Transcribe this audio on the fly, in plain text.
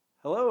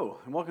Hello,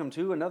 and welcome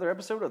to another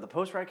episode of the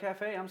Post Ride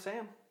Cafe. I'm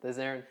Sam, This is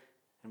Aaron.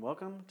 and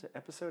welcome to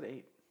episode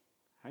 8.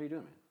 How are you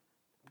doing, man?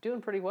 I'm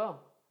doing pretty well.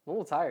 I'm a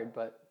little tired,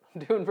 but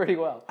I'm doing pretty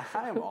well.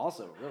 I am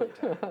also really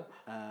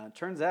tired.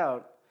 Turns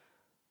out,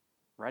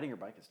 riding your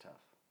bike is tough.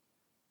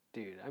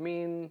 Dude, I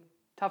mean,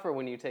 tougher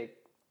when you take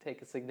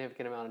a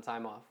significant amount of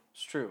time off.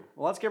 It's true.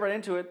 Well, let's get right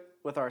into it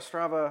with our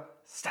Strava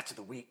Stats of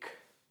the Week.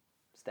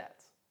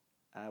 Stats.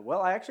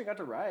 Well, I actually got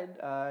to ride.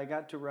 I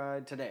got to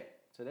ride today.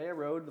 Today I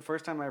rode the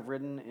first time I've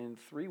ridden in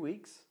 3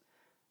 weeks.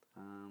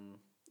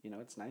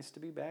 It's nice to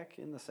be back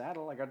in the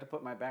saddle. I got to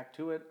put my back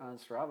to it on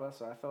Strava,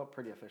 so I felt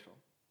pretty official.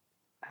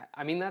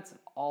 I mean, that's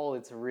all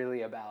it's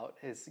really about,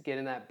 is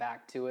getting that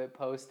back to it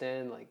post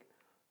in, like,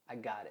 I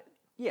got it.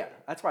 Yeah,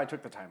 that's why I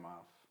took the time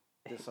off,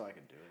 just so I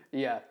could do it.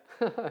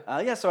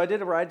 Yeah. So I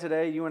did a ride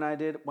today. You and I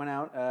went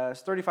out.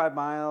 It's 35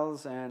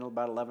 miles and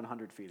about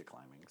 1,100 feet of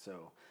climbing.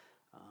 So,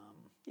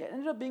 it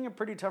ended up being a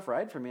pretty tough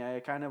ride for me. I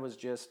kind of was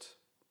just,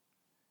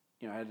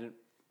 I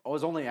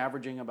was only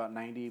averaging about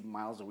 90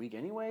 miles a week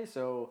anyway.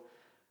 So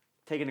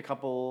taking a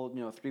couple,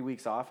 3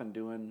 weeks off and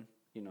doing,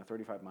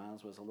 35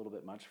 miles was a little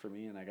bit much for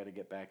me. And I got to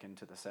get back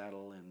into the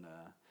saddle and,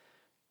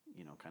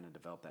 kind of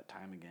develop that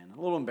time again.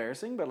 A little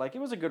embarrassing, but it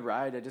was a good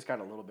ride. I just got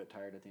a little bit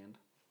tired at the end.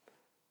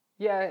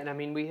 Yeah, and I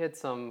mean, we hit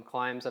some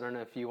climbs. I don't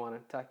know if you want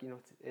to talk,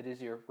 it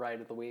is your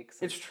ride of the week.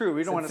 It's true.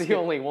 We don't want to the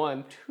only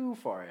one. too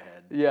far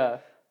ahead. Yeah.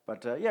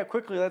 But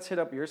quickly, let's hit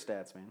up your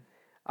stats, man.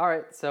 All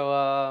right,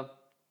 so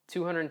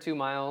 202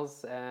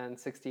 miles and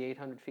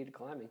 6,800 feet of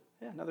climbing.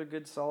 Yeah, another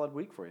good solid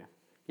week for you.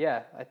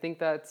 Yeah, I think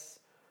that's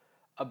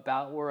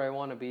about where I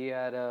want to be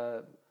at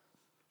a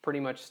pretty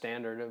much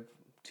standard of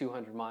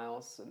 200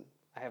 miles, and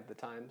I have the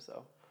time,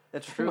 so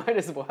that's true. Might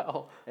as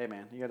well. Hey,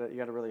 man, you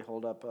gotta really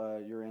hold up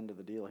your end of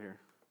the deal here.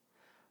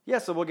 Yeah,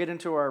 so we'll get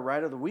into our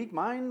ride of the week.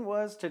 Mine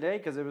was today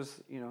because it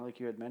was, like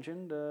you had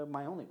mentioned,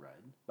 my only ride.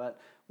 But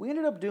we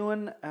ended up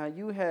doing.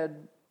 You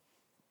had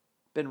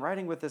been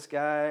riding with this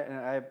guy,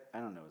 and I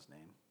don't know his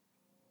name.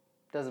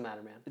 Doesn't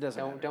matter, man. It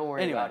doesn't matter. Don't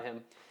worry about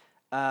him.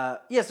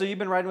 So you've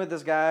been riding with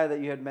this guy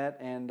that you had met,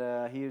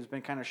 and he's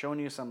been kind of showing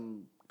you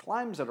some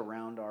climbs that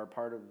around our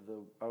part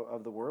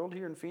of the world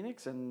here in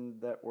Phoenix,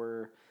 and that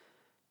were,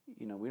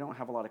 we don't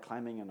have a lot of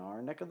climbing in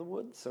our neck of the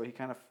woods, so he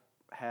kind of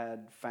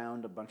had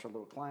found a bunch of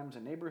little climbs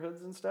in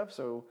neighborhoods and stuff.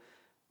 So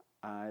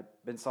I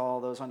saw all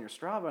those on your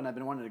Strava, and I've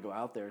been wanting to go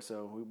out there.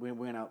 So we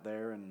went out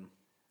there and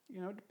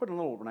put in a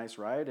little nice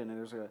ride, and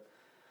there's a.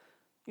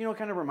 It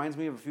kind of reminds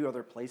me of a few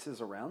other places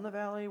around the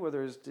valley where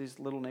there's these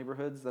little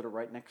neighborhoods that are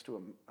right next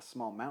to a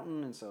small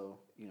mountain. And so,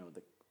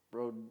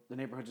 the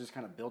neighborhood's just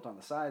kind of built on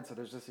the side. So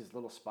there's just these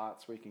little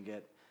spots where you can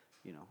get,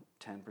 10%,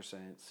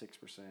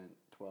 6%,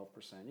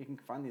 12%. You can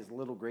find these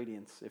little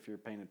gradients if you're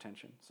paying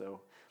attention.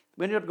 So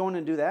we ended up going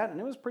and do that, and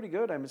it was pretty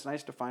good. It's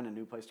nice to find a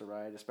new place to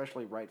ride,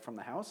 especially right from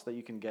the house that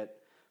you can get,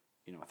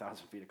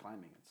 1,000 feet of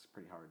climbing. It's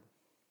pretty hard.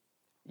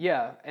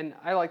 Yeah, and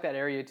I like that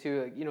area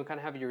too. Kind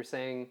of how you were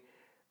saying,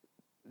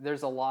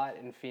 there's a lot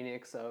in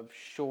Phoenix of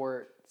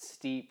short,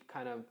 steep,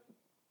 kind of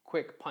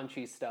quick,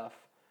 punchy stuff.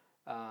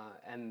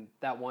 And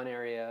that one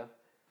area,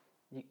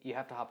 you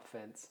have to hop a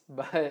fence.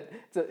 But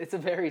it's a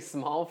very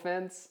small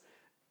fence,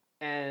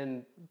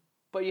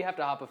 but you have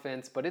to hop a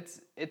fence. But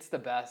it's the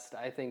best,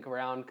 I think,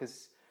 around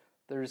because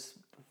there's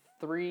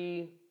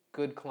 3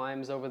 good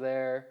climbs over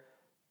there.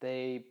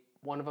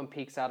 One of them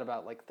peaks out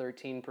about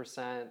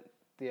 13%.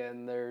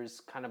 Then there's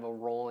kind of a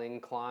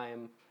rolling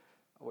climb.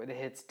 It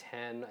hits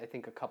 10, I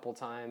think, a couple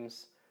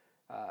times.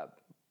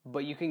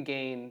 But you can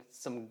gain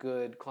some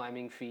good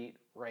climbing feet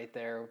right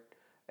there.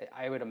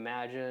 I would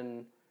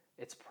imagine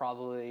it's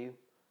probably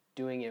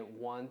doing it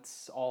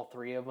once, all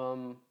 3 of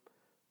them,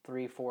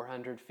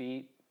 400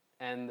 feet.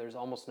 And there's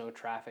almost no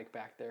traffic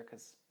back there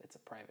because it's a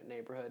private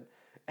neighborhood.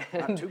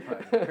 Not too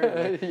private,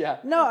 apparently. Yeah.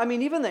 No,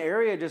 even the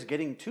area just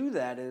getting to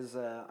that is,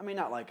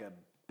 not like a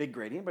big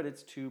gradient, but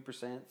it's 2%,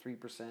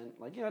 3%.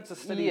 It's a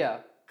steady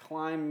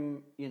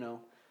climb,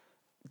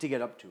 to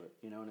get up to it,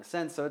 in a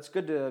sense. So it's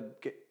good to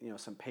get,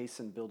 some pace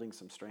and building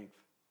some strength.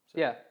 So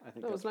yeah. I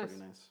think that's pretty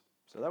nice.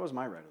 So that was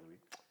my ride of the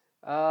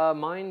week.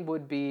 Mine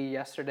would be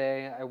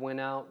yesterday. I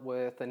went out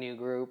with a new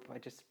group.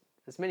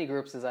 As many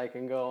groups as I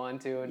can go on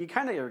to. You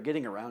kind of are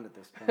getting around at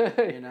this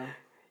point,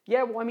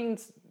 Yeah, well,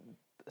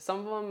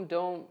 some of them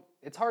don't.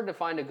 It's hard to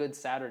find a good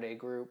Saturday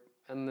group,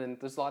 and then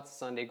there's lots of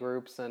Sunday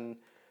groups, and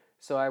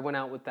so I went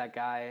out with that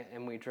guy,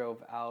 and we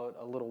drove out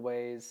a little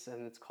ways,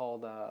 and it's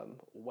called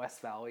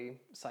West Valley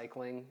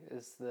Cycling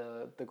is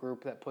the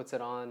group that puts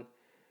it on,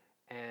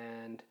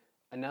 and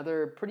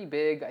another pretty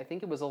big, I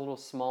think it was a little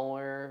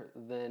smaller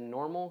than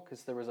normal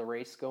because there was a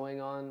race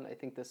going on, I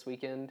think this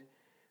weekend,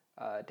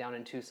 down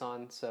in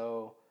Tucson,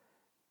 so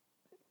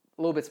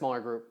a little bit smaller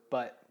group,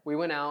 but we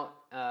went out,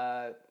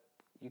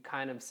 you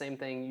kind of, same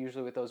thing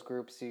usually with those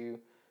groups,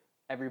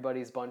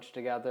 everybody's bunched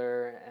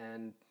together,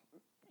 and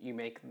you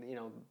make,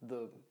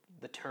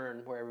 the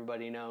turn where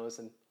everybody knows.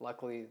 And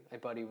luckily my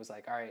buddy was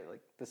like, all right,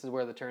 this is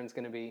where the turn's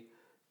going to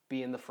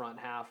be in the front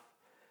half.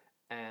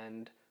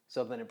 And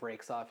so then it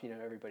breaks off,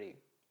 everybody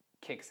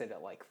kicks it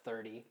at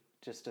 30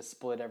 just to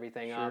split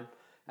everything up,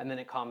 and then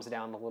it calms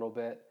down a little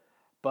bit.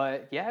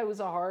 But yeah, it was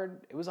a hard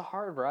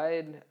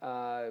ride.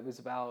 It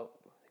was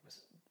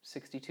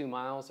 62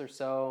 miles or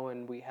so,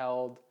 and we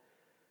held,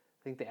 I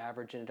think the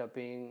average ended up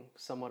being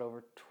somewhat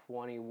over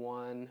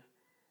 21.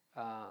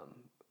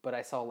 But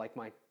I saw like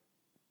my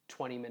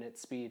 20-minute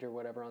speed or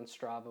whatever on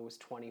Strava was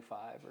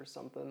 25 or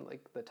something,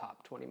 like the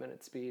top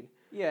 20-minute speed.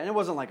 Yeah, and it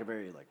wasn't like a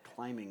very like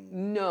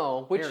climbing.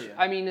 No, which area.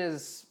 I mean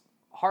is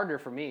harder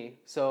for me.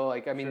 So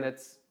like I mean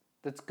that's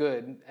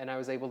good, and I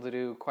was able to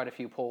do quite a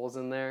few pulls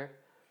in there.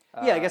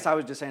 Yeah, I guess I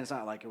was just saying it's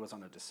not like it was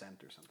on a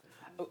descent or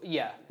something.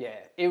 Yeah.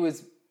 It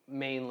was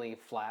mainly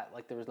flat.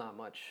 Like there's not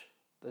much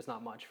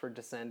for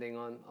descending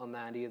on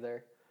that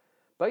either.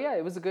 But yeah,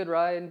 it was a good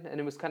ride, and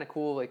it was kind of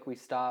cool. Like we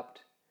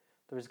stopped.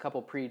 There was a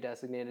couple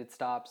pre-designated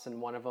stops,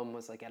 and one of them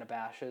was like at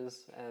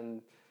Abash's,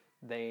 and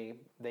they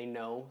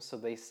know, so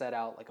they set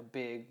out like a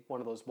big one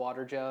of those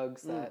water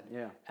jugs that,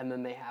 and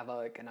then they have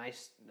like an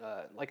ice,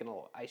 like an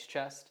little ice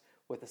chest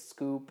with a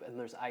scoop, and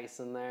there's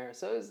ice in there.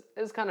 So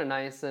it was kind of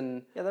nice,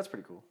 and yeah, that's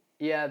pretty cool.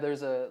 Yeah,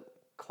 there's a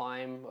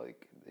climb,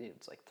 like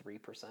it's like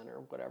 3% or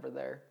whatever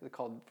there. They're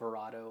called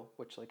Verado,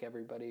 which like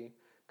everybody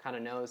kind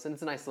of knows, and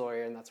it's a nice little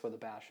area, and that's where the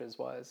Bash's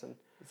was, and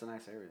it's a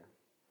nice area.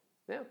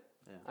 Yeah.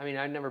 I mean,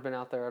 I'd never been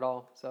out there at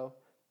all, so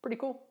pretty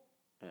cool.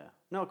 Yeah.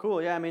 No,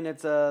 cool. Yeah, I mean,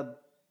 it's the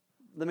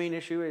main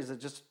issue is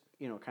it's just,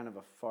 kind of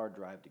a far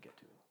drive to get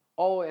to.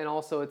 Oh, and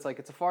also it's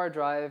a far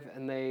drive,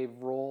 and they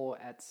roll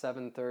at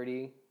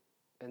 7:30,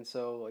 and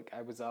so like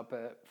I was up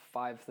at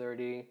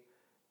 5:30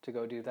 to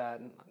go do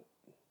that. And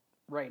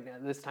right now,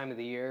 this time of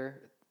the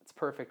year, it's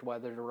perfect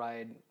weather to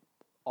ride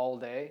all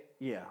day.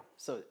 Yeah.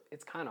 So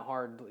it's kind of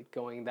hard like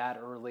going that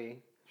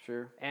early.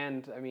 Sure.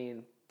 And I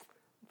mean,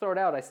 throw it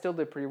out, I still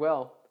did pretty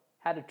well.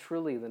 Had a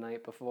Truly the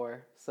night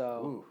before,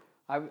 so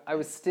I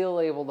was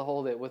still able to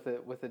hold it with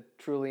a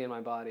Truly in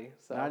my body.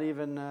 So not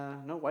even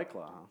no White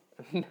Claw,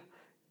 huh?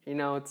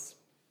 It's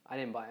I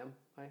didn't buy them.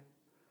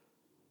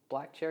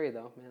 Black cherry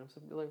though, man.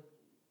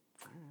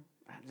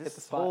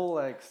 This whole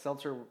like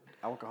seltzer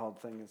alcohol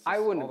thing is. Just I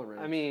wouldn't. All the rage.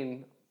 I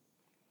mean,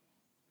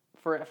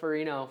 for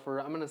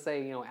I'm gonna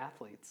say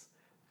athletes.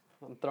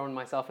 I'm throwing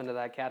myself into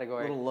that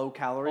category. A little low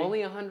calorie.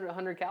 Only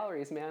 100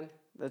 calories, man.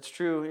 That's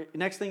true.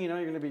 Next thing you know,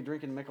 you're going to be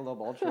drinking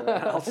Michelob Ultra,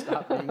 and I'll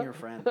stop being your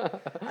friend.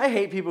 I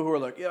hate people who are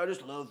like, I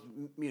just love,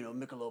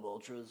 Michelob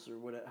Ultras or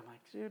whatever. I'm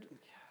like, dude.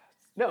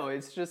 Yeah. No,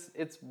 it's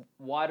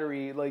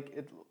watery,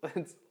 like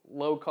it's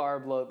low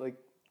carb, like.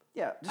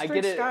 Yeah, just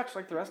drink scotch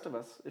like the rest of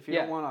us if you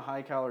don't want a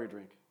high calorie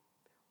drink.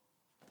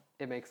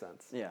 It makes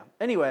sense. Yeah.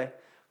 Anyway,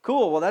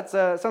 cool. Well, that's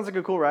sounds like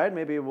a cool ride.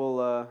 Maybe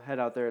we'll head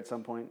out there at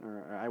some point,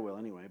 or I will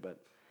anyway. But.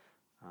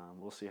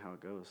 We'll see how it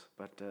goes.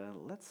 But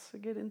let's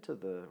get into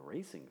the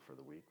racing for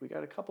the week. We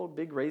got a couple of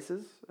big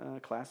races,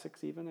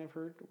 classics even, I've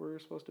heard, were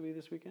supposed to be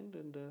this weekend.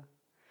 And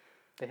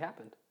they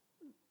happened.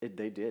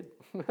 They did.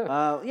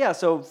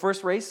 So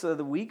first race of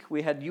the week,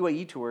 we had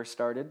UAE Tour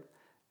started.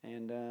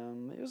 And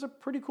it was a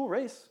pretty cool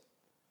race.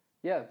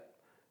 Yeah.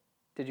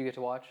 Did you get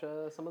to watch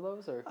some of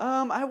those? Or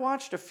I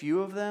watched a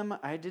few of them.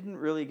 I didn't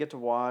really get to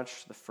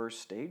watch the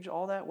first stage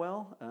all that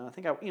well. I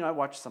think I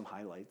watched some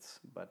highlights,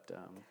 but...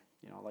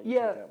 I'll let you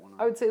take that one on.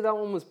 I would say that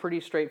one was pretty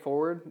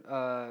straightforward.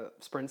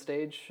 Sprint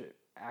stage,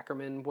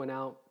 Ackerman went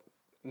out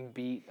and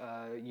beat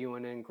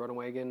Ewan and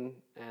Groenewegen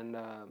and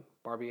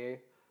Barbier.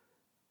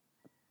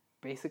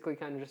 Basically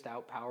kind of just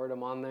outpowered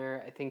him on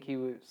there. I think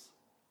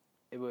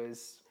it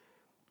was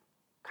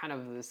kind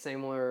of the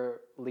similar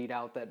lead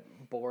out that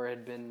Bohr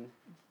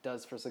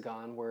does for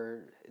Sagan,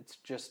 where it's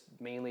just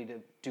mainly to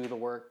do the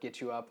work,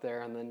 get you up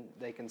there, and then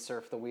they can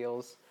surf the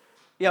wheels.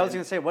 Yeah, I was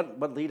going to say,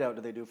 what lead out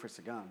do they do for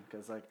Sagan?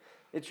 Because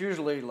it's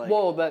usually like...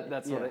 Well,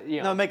 that's what it...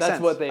 No, it makes that's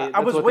sense. What they, I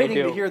was what waiting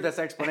they do. to hear this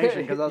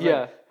explanation because I was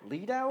like,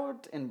 lead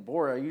out and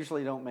Bora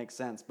usually don't make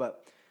sense,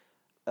 but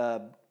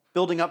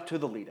building up to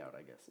the lead out,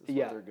 I guess, is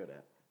what they're good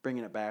at.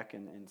 Bringing it back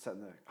and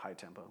setting the high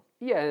tempo.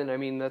 Yeah, and I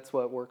mean, that's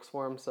what works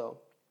for them, so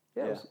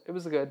it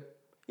was good.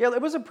 Yeah,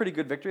 it was a pretty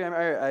good victory.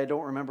 I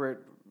don't remember it,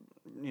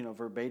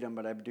 verbatim,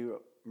 but I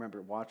do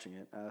remember watching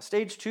it.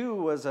 Stage 2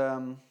 was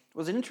an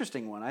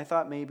interesting one. I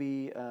thought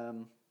maybe...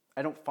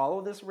 I don't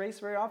follow this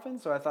race very often,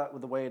 so I thought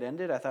with the way it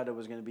ended, I thought it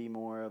was going to be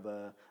more of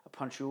a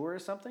punchour or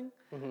something.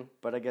 Mm-hmm.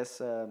 But I guess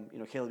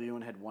Caleb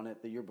Ewan had won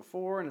it the year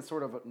before, and it's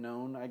sort of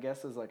known, I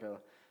guess, as it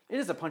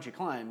is a punchy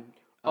climb.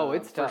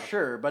 It's for tough.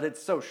 sure, but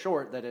it's so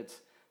short that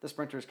the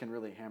sprinters can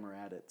really hammer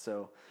at it.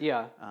 So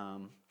yeah,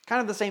 kind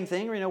of the same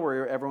thing,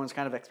 where everyone's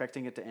kind of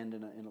expecting it to end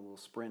in a little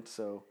sprint.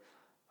 So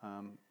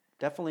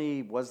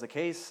definitely was the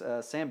case.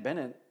 Sam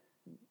Bennett,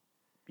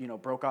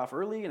 broke off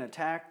early and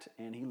attacked,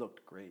 and he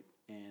looked great,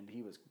 and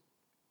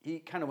he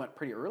kind of went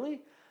pretty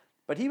early,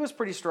 but he was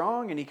pretty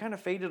strong, and he kind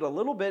of faded a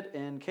little bit,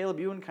 and Caleb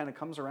Ewan kind of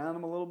comes around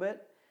him a little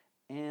bit,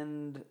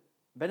 and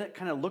Bennett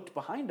kind of looked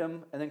behind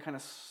him and then kind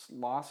of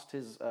lost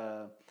his,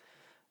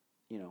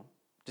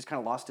 just kind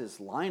of lost his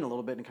line a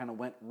little bit and kind of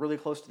went really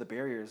close to the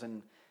barriers,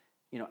 and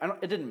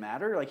it didn't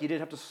matter. Like, he did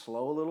have to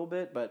slow a little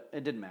bit, but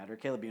it didn't matter.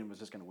 Caleb Ewan was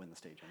just going to win the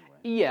stage anyway.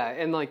 Yeah,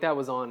 and like that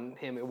was on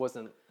him. It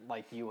wasn't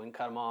like Ewan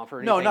cut him off or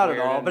anything. No, not at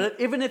weird. all. And But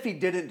even if he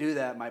didn't do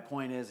that, my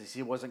point is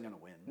he wasn't going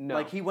to win. No.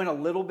 Like, he went a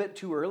little bit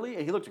too early,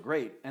 and he looked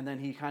great, and then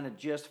he kind of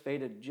just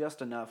faded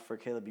just enough for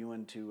Caleb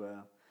Ewan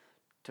to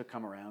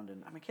come around.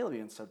 And I mean, Caleb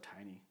Ewan's so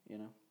tiny,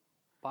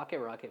 Pocket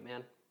rocket,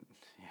 man.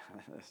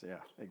 Yeah,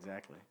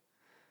 exactly.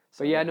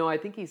 So yeah, no, I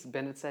think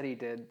Bennett said he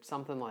did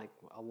something like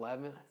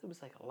 11. It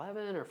was like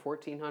 11 or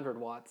 1,400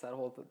 watts that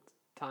whole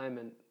time,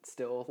 and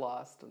still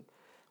lost. And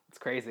it's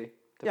crazy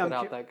to put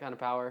out that kind of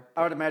power.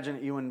 I would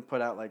imagine Ewan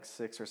put out like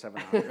 600 or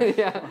 700.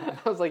 Yeah,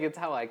 I was like, it's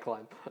how I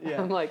climb.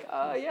 Yeah. I'm like,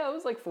 yeah, it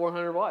was like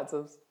 400 watts. It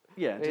was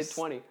just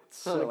 20.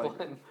 So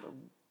like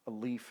a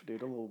leaf,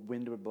 dude. A little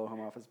wind would blow him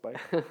off his bike.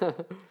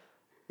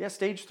 Yeah,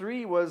 stage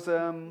 3 was,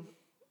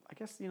 I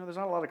guess, there's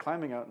not a lot of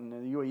climbing out in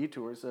the UAE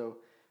Tour, so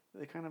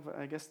they kind of,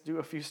 I guess, do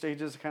a few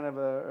stages, kind of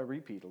a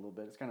repeat a little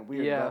bit. It's kind of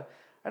weird. Yeah. But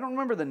I don't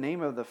remember the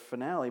name of the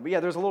finale, but yeah,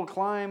 there's a little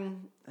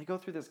climb. They go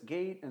through this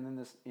gate and then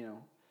this,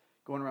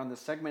 going around this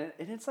segment,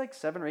 and it's like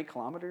 7 or 8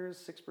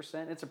 kilometers,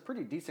 6%. It's a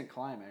pretty decent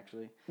climb,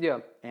 actually. Yeah.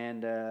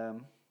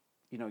 And,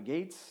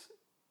 Yates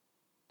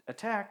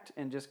attacked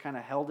and just kind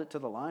of held it to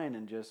the line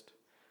and just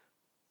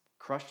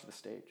crushed the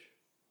stage.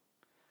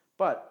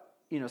 But,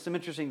 some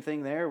interesting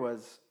thing there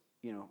was,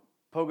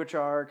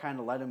 Pogačar kind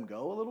of let him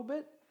go a little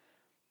bit.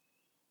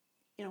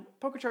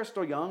 Pogačar's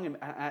still young, and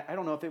I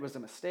don't know if it was a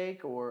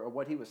mistake or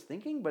what he was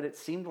thinking, but it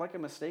seemed like a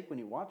mistake when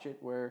you watch it,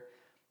 where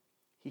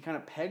he kind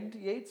of pegged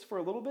Yates for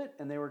a little bit,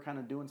 and they were kind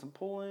of doing some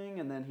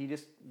pulling, and then he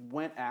just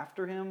went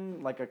after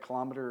him like a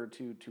kilometer or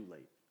two too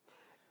late.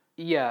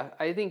 Yeah,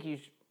 I think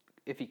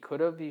if he could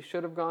have, he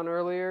should have gone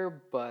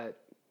earlier, but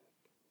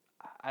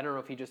I don't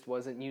know if he just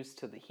wasn't used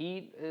to the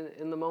heat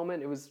in the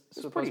moment. It was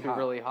supposed to be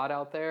really hot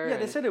out there. Yeah,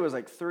 they said it was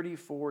like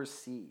 34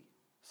 C,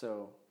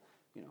 so,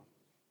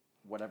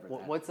 whatever.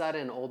 What's that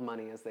in old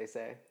money, as they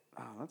say?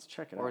 Let's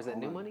check it out. Or is it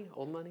new money?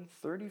 Old money?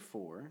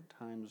 34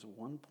 times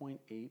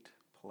 1.8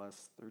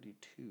 plus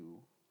 32.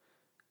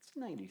 It's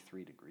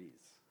 93 degrees.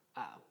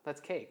 Ah,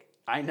 that's cake.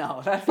 I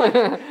know. That's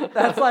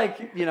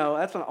like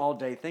that's an all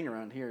day thing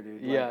around here,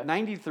 dude. Like, yeah.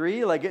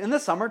 93, like in the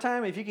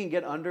summertime, if you can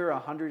get under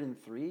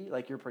 103,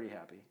 like you're pretty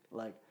happy.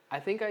 Like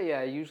I think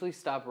I usually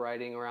stop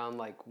riding around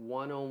like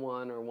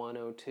 101 or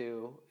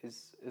 102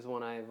 is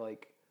when I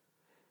like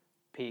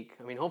peak.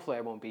 I mean, hopefully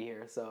I won't be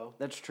here, so.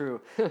 That's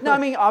true. No, I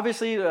mean,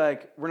 obviously,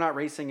 like, we're not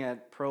racing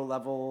at pro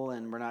level,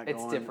 and we're not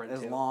going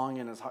as long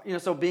and as hot.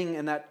 So being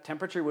in that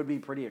temperature would be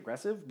pretty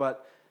aggressive,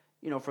 but,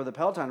 for the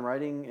Peloton,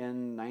 riding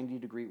in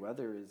 90-degree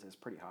weather is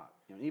pretty hot.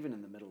 Even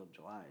in the middle of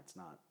July, it's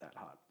not that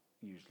hot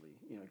usually.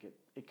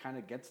 It kind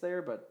of gets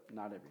there, but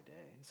not every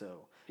day.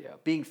 So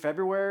being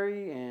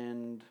February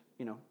and,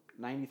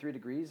 93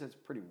 degrees, it's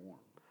pretty warm.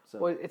 So.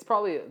 Well, it's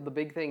probably, the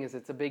big thing is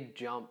it's a big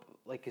jump,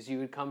 like, because you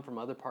would come from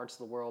other parts of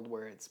the world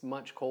where it's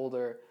much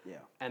colder,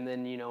 and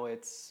then,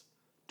 it's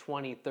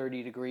 20,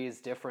 30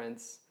 degrees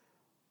difference.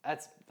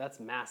 That's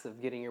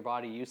massive, getting your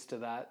body used to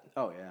that.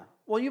 Oh, yeah.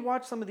 Well, you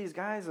watch some of these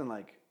guys, and,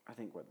 like, I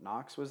think,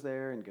 Knox was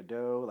there, and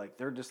Godot, like,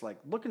 they're just, like,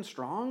 looking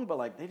strong, but,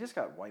 like, they just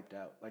got wiped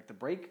out. Like, the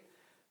break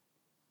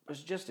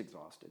was just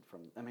exhausted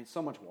from,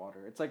 so much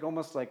water. It's, like,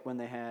 almost like when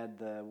they had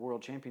the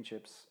World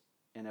Championships,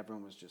 and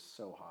everyone was just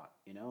so hot,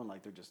 and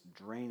like they're just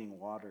draining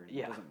water. It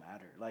doesn't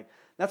matter. Like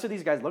that's what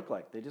these guys look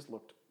like. They just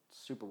looked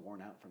super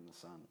worn out from the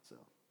sun. So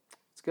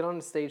let's get on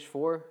to stage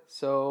 4.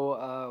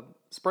 So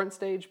sprint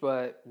stage,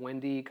 but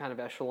windy kind of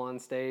echelon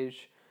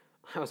stage.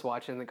 I was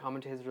watching, the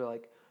commentators were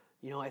like,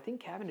 I think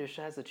Cavendish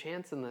has a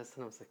chance in this,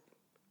 and I was like,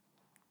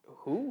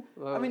 who?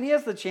 He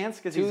has the chance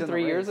because he's in the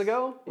 2-3 years race.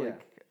 ago.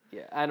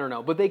 Yeah, I don't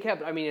know, but they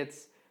kept.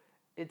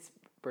 It's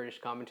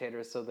British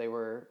commentators, so they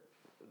were.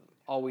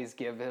 Always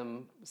give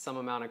him some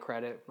amount of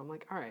credit. I'm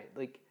like, all right,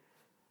 like,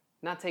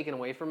 not taking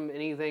away from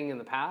anything in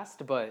the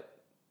past, but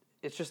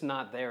it's just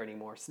not there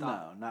anymore.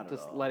 Stop. No, not at all.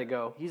 Just let it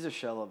go. He's a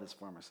shell of his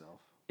former self.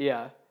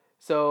 Yeah.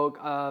 So,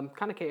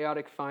 kind of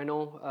chaotic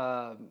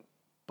final,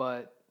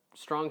 but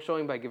strong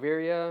showing by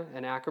Gaviria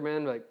and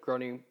Ackerman. Like,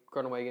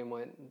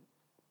 Groenewegen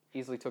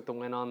easily took the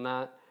win on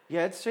that.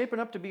 Yeah, it's shaping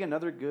up to be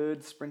another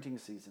good sprinting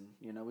season.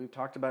 We've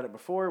talked about it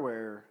before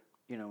where...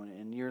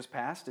 in years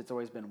past, it's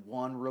always been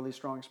one really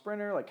strong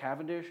sprinter like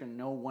Cavendish and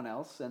no one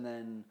else. And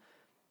then,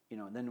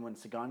 then when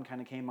Sagan kind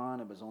of came on,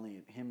 it was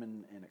only him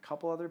and a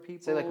couple other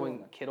people. Say like when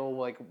Kittel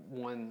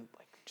won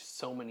just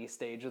so many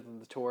stages of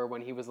the tour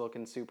when he was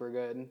looking super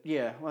good.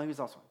 Yeah, well, he was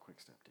also on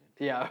Quick-Step,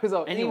 dude. Yeah, it was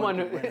anyone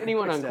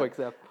on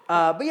Quick-Step.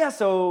 But yeah,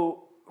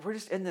 so we're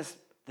just in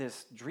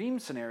this dream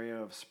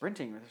scenario of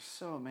sprinting. Where there's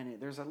so many.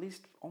 There's at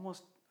least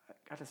almost, I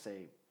gotta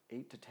say,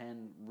 8 to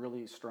 10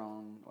 really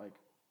strong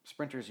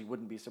sprinters you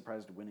wouldn't be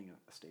surprised winning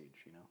a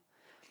stage,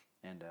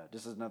 And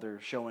this is another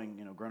showing,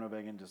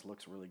 Groenewegen just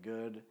looks really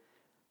good.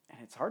 And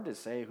it's hard to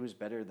say who's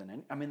better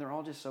than any. They're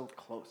all just so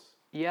close.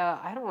 Yeah,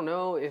 I don't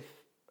know if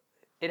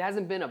it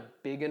hasn't been a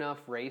big enough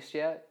race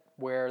yet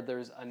where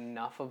there's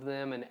enough of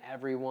them and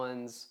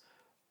everyone's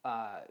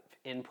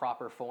in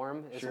proper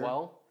form as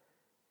well.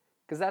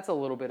 because that's a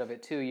little bit of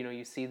it too. You know,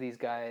 you see these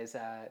guys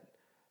at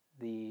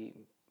the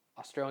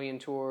Australian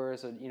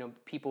tours, or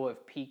people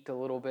have peaked a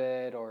little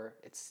bit, or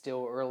it's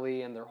still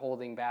early and they're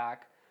holding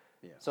back.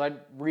 Yeah. So I'd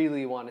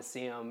really want to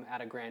see them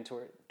at a Grand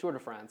Tour de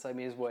France. I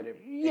mean, is what it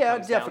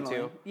comes definitely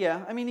down to.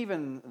 Yeah, I mean,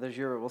 even the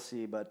Giro, we'll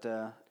see, but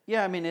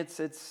yeah, I mean, it's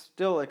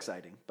still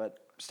exciting. But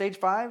Stage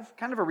 5,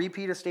 kind of a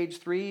repeat of Stage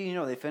 3. You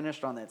know, they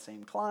finished on that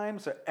same climb,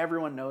 so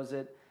everyone knows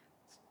it.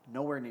 It's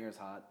nowhere near as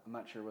hot. I'm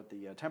not sure what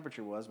the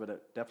temperature was, but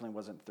it definitely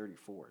wasn't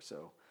 34.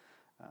 So,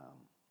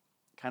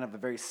 kind of a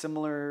very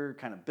similar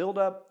kind of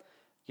build-up.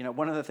 You know,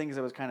 one of the things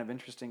that was kind of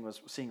interesting was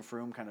seeing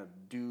Froome kind of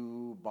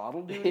do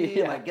bottle duty,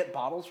 Yeah. and, like, get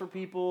bottles for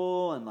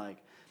people, and, like,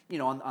 you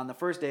know, on the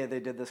first day they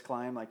did this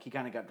climb, like, he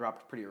kind of got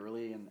dropped pretty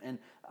early, and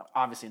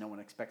obviously no one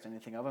expects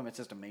anything of him. It's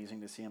just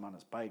amazing to see him on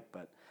his bike,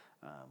 but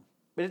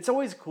it's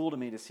always cool to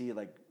me to see,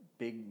 like,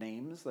 big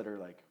names that are,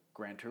 like,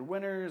 Grand Tour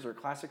winners or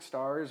classic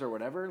stars or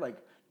whatever, like,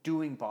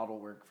 doing bottle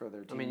work for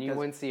their team. I mean, you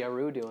wouldn't see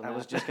Aru doing that. I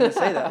was just going to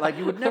say that. Like,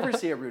 you would never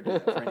see Aru do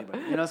that for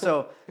anybody, you know,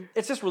 so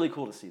it's just really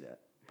cool to see that.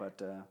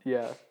 But,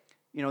 yeah.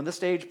 You know, in this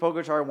stage,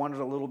 Pogačar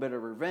wanted a little bit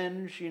of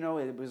revenge. You know,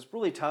 it was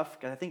really tough.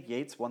 I think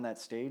Yates won that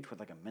stage with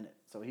like a minute.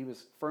 So he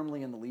was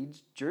firmly in the lead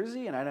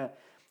jersey. And I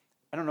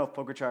don't know if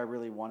Pogačar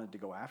really wanted to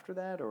go after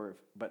that.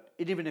 But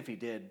even if he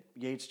did,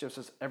 Yates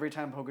just every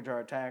time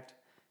Pogačar attacked,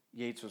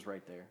 Yates was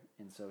right there.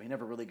 And so he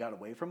never really got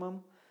away from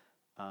him.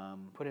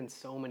 Put in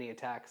so many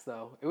attacks,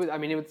 though. It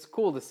was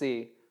cool to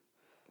see.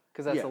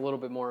 Because that's a little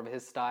bit more of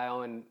his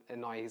style. And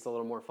he's a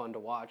little more fun to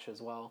watch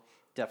as well.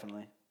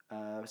 Definitely.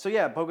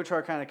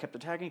 Pogačar kind of kept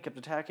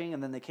attacking,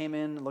 and then they came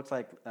in. It looked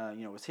like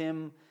it was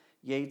him,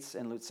 Yates,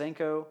 and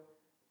Lutsenko,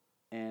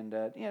 and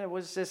it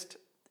was just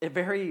a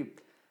very,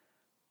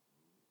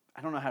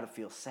 I don't know how to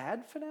feel,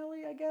 sad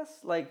finale, I guess.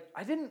 Like,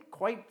 I didn't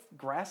quite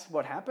grasp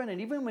what happened,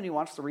 and even when you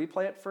watch the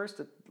replay at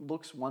first, it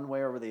looks one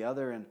way over the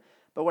other.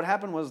 But what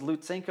happened was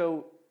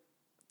Lutsenko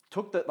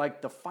took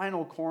the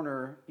final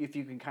corner. If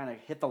you can kind of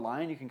hit the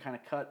line, you can kind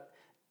of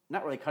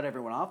not really cut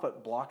everyone off,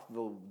 but block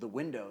the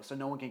window so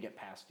no one can get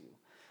past you.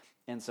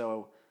 And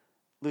so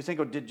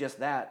Lutsenko did just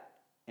that,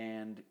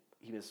 and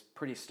he was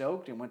pretty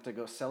stoked and went to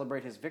go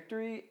celebrate his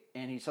victory,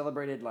 and he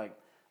celebrated like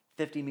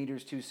 50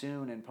 meters too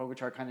soon, and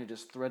Pogačar kind of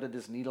just threaded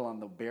this needle on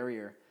the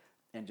barrier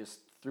and just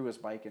threw his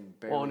bike and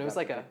barely Well, and it was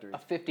got like the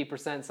a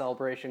 50%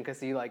 celebration because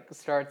he like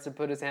starts to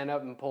put his hand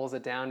up and pulls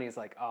it down, and he's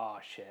like, oh,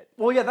 shit.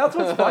 Well, yeah, that's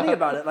what's funny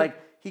about it. Like,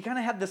 he kind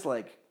of had this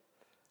like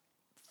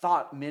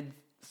thought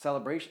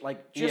mid-celebration.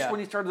 Like, just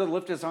when he started to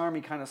lift his arm,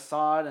 he kind of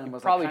saw it and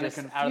was probably like, just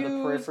confused. out of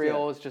the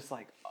peripheral was just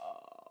like,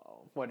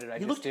 what did I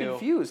He just do? He looked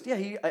confused.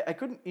 Yeah, I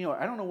couldn't,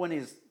 I don't know when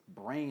his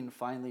brain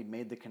finally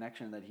made the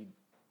connection that he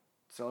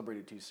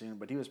celebrated too soon,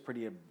 but he was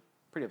pretty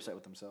upset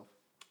with himself.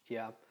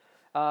 Yeah.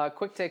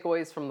 Quick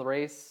takeaways from the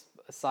race,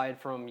 aside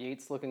from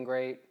Yates looking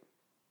great,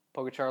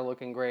 Pogačar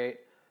looking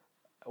great.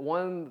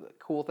 One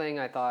cool thing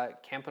I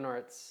thought,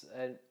 Campenaerts,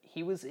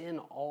 he was in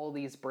all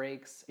these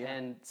breaks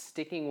and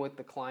sticking with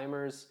the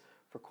climbers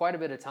for quite a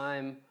bit of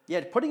time.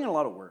 Yeah, putting in a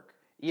lot of work.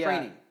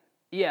 Training.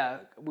 Yeah,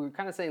 we were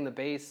kind of saying the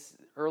base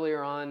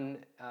earlier on.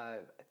 I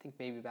think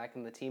maybe back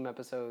in the team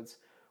episodes,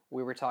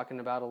 we were talking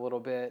about a little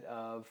bit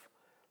of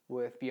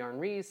with Bjorn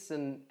Ries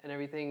and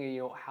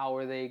everything. How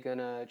are they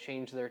gonna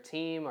change their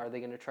team? Are they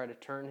gonna try to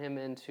turn him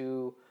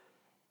into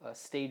a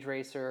stage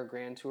racer, a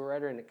Grand Tour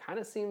rider? And it kind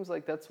of seems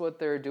like that's what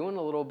they're doing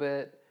a little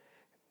bit.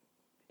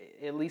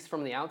 At least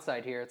from the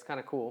outside here, it's kind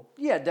of cool.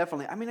 Yeah,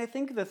 definitely. I mean, I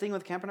think the thing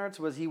with Campenaerts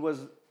was he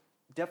was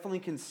definitely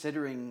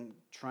considering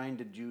trying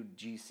to do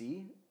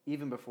GC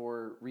even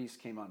before Ries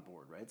came on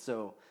board, right?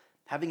 So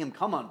having him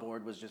come on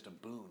board was just a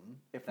boon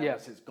if that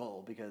was his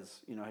goal,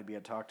 because we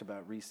had talked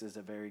about Ries is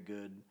a very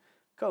good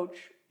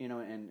coach,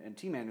 and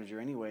team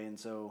manager anyway, and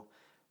so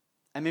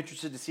I'm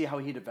interested to see how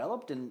he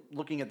developed. And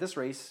looking at this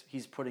race,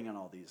 he's putting on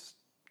all these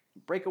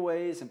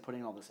breakaways and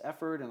putting all this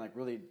effort and like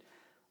really,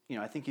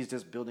 I think he's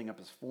just building up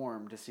his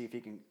form to see if he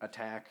can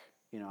attack.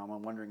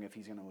 I'm wondering if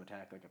he's going to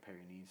attack like a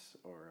Paris-Nice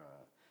or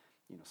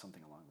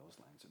something along those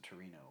lines, or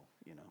Torino.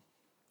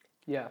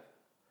 Yeah.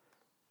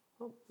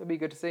 Well, it'd be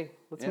good to see.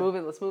 Let's move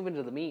in. Let's move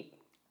into the meat.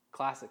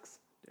 Classics.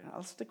 Yeah,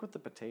 I'll stick with the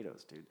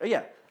potatoes, dude. Oh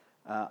yeah,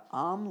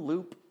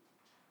 Loop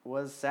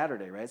was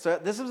Saturday, right? So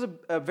this was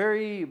a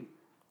very,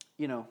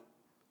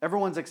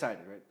 everyone's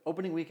excited, right?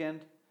 Opening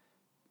weekend,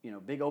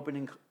 big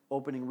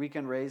opening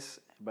weekend race,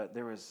 but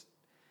there was,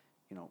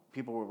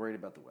 people were worried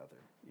about the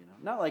weather.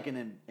 Not like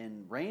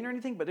in rain or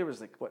anything, but there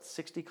was like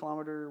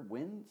 60-kilometer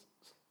winds,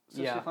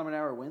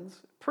 60-kilometer-an-hour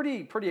winds,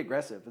 pretty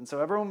aggressive, and so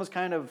everyone was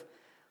kind of.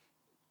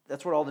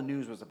 That's what all the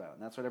news was about,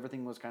 and that's what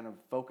everything was kind of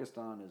focused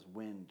on, is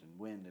wind,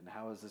 and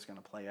how is this going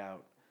to play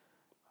out.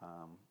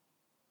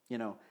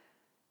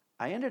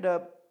 I ended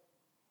up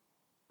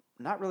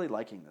not really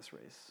liking this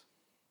race,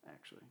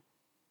 actually.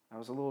 I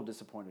was a little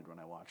disappointed when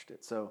I watched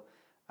it. So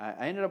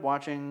I ended up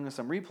watching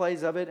some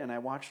replays of it, and I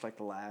watched like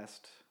the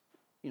last,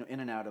 in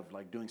and out of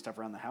like doing stuff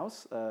around the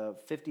house,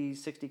 50,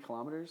 60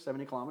 kilometers,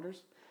 70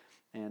 kilometers.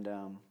 And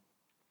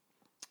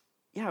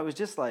it was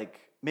just like,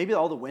 maybe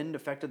all the wind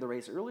affected the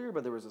race earlier,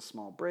 but there was a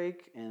small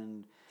break,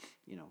 and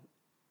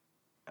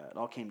it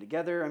all came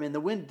together. I mean, the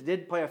wind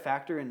did play a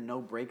factor, and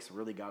no breaks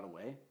really got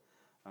away.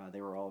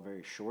 They were all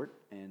very short,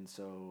 and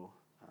so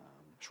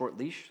short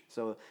leash.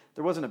 So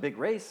there wasn't a big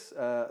race,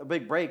 a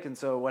big break. And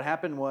so what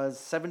happened was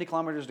 70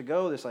 kilometers to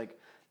go. This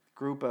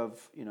group of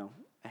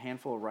a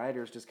handful of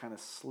riders just kind of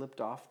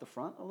slipped off the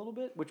front a little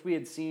bit, which we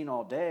had seen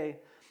all day,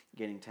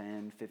 getting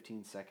 10,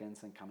 15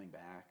 seconds and coming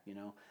back.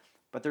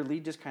 But their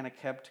lead just kind of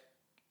kept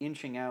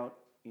inching out.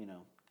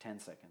 10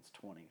 seconds,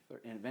 20,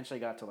 30, and eventually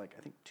got to I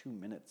think 2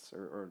 minutes,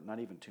 or not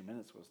even 2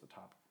 minutes was the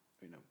top,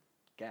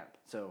 gap.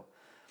 So,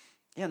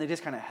 yeah, and they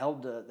just kind of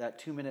held that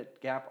 2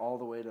 minute gap all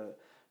the way to,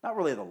 not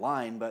really the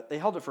line, but they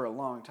held it for a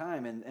long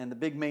time. And the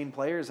big main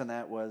players in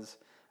that was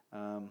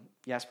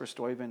Jasper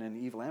Stuyven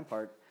and Yves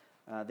Lampaert.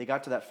 They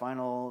got to that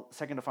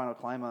second to final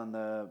climb on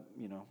the,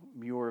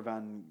 Muur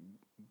van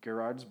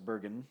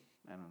Gerardsbergen.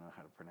 I don't know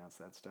how to pronounce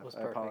that stuff.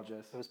 I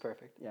apologize. It was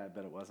perfect. Yeah, I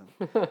bet it wasn't.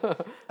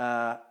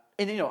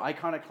 And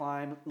iconic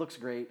climb, looks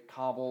great,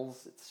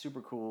 cobbles, it's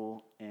super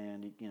cool,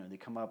 and they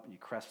come up and you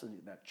crest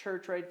that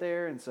church right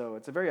there, and so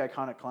it's a very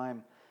iconic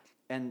climb.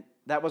 And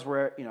that was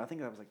where I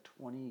think that was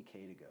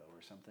 20K to go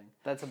or something.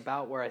 That's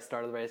about where I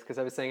started the race, because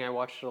I was saying I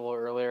watched it a little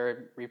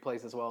earlier,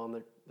 replays as well,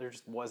 and there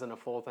just wasn't a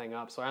full thing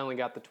up, so I only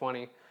got the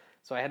 20.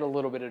 So I had a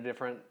little bit of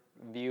different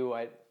view.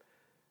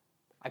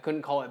 I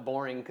couldn't call it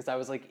boring because I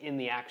was in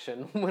the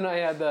action when I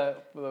had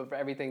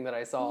everything that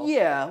I saw.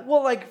 Yeah,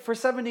 well, for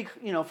 70,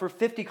 for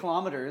 50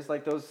 kilometers,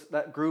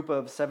 that group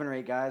of 7 or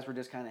 8 guys were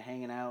just kind of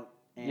hanging out,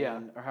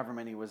 or however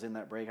many was in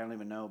that break, I don't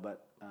even know,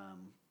 but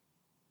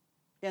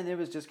and it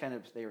was just kind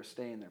of, they were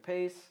staying their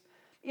pace.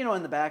 In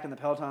the back in the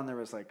peloton, there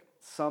was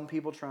some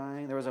people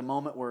trying. There was a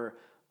moment where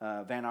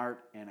Van Aert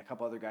and a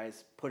couple other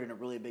guys put in a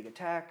really big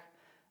attack.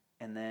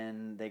 And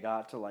then they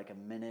got to a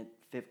minute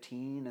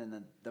 15, and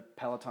then the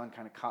peloton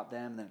kind of caught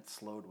them. Then it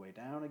slowed way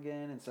down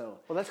again, and so.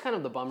 Well, that's kind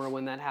of the bummer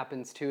when that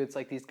happens too. It's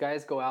these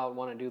guys go out,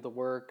 want to do the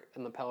work,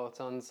 and the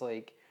peloton's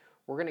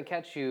we're gonna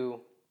catch you,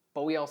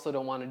 but we also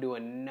don't want to do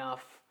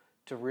enough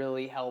to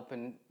really help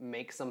and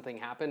make something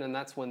happen. And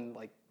that's when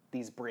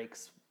these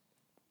breaks,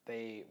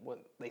 they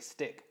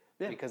stick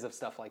because of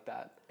stuff like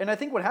that. And I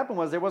think what happened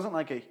was there wasn't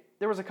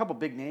there was a couple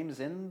big names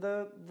in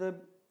the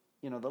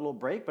the little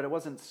break, but it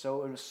was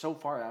so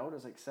far out.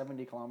 It was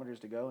 70 kilometers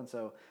to go. And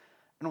so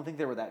I don't think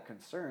they were that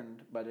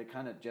concerned, but it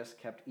kind of just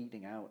kept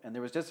eating out. And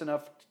there was just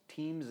enough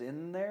teams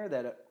in there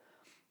that,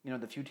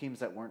 the few teams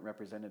that weren't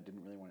represented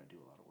didn't really want to do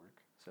a lot of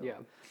work. So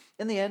yeah.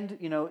 In the end,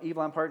 Yves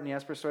Lampaert and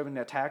Jasper Stuyven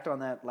attacked on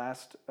that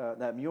last,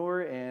 that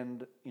Muur,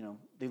 and,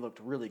 they looked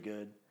really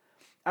good.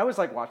 I was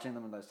watching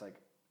them and just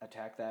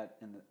attack that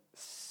and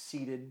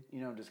seated,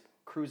 just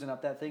cruising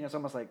up that thing. It's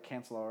almost like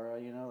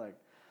Cancellara,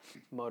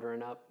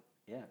 motoring up.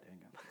 Yeah,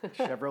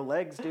 Chevrolet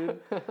legs, dude.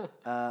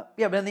 But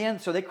in the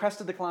end, so they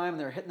crested the climb, and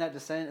they were hitting that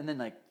descent, and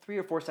then 3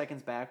 or 4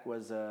 seconds back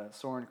was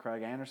Soren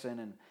Kragh Andersen,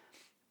 and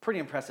pretty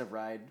impressive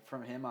ride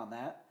from him on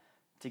that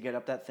to get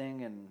up that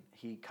thing, and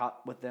he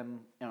caught with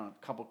them a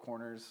couple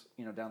corners,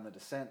 down the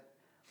descent,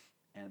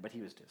 but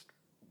he was just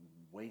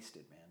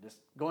wasted, man. Just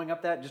going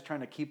up that, just trying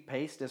to keep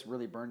pace, just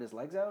really burned his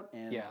legs out,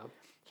 and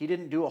he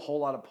didn't do a whole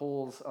lot of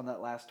pulls on that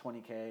last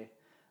 20K,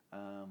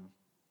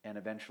 and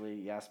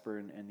eventually Jasper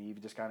and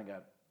Yves just kind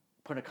of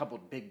put a couple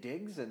of big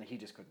digs, and he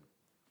just couldn't.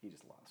 He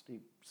just lost.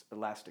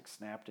 Elastic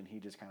snapped, and he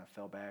just kind of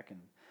fell back,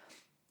 and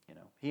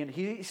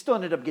he still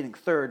ended up getting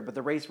third, but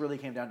the race really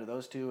came down to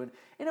those two, and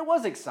it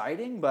was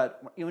exciting.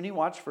 But when you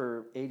watch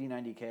for 80,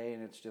 90K,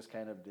 and it's just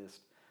kind of this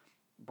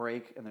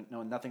break, and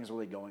nothing's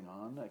really going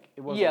on.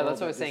 It was. Yeah,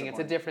 that's what I was saying. It's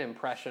a different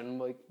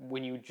impression,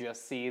 when you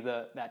just see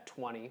that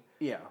 20.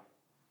 Yeah,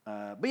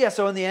 but yeah.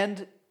 So in the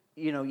end,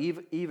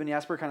 Yves and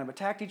Jasper kind of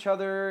attacked each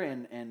other,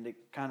 and it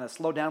kind of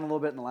slowed down a little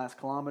bit in the last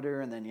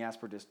kilometer, and then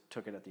Jasper just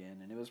took it at the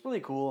end, and it was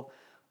really cool.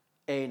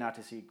 Not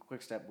to see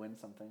Quick-Step win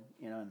something,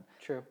 and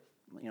true.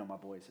 My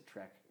boys at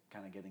Trek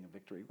kind of getting a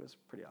victory was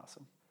pretty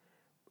awesome.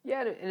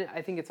 Yeah, and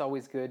I think it's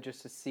always good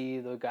just to see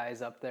the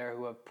guys up there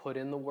who have put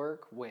in the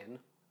work win.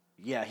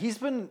 Yeah, he's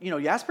been,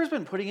 Jasper's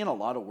been putting in a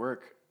lot of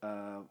work,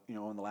 in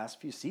the last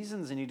few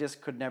seasons, and he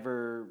just could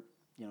never,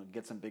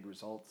 get some big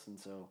results, and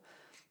so.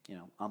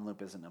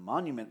 Omloop isn't a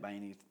monument by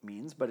any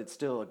means, but it's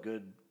still a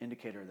good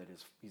indicator that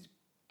he's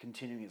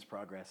continuing his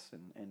progress,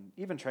 and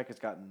even Trek has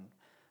gotten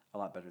a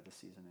lot better this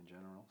season in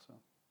general. So,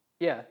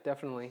 yeah,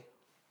 definitely.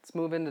 Let's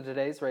move into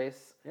today's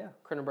race. Yeah,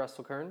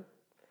 Kuurne-Brussel-Kuurne.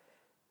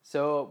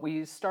 So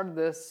we started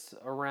this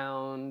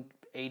around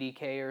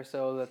 80K or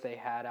so that they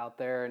had out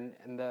there,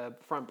 and the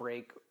front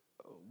break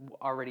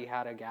already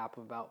had a gap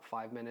of about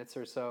 5 minutes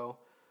or so.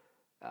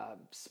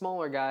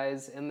 Smaller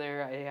guys in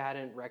there I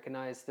hadn't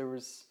recognized. There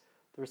was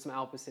some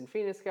Alpecin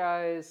Phoenix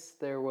guys,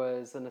 there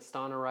was an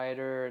Astana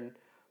rider, and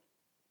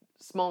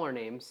smaller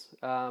names,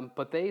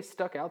 but they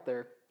stuck out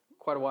there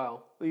quite a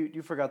while. Well,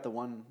 you forgot the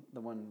one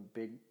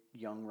big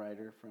young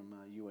rider from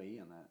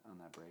UAE on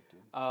that break, dude.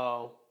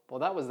 Oh, well,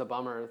 that was the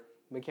bummer.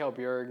 Mikkel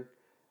Bjerg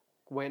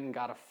went and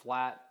got a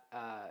flat,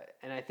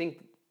 and I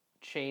think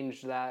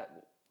changed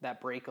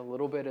that break a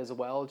little bit as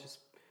well, just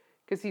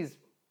because he's,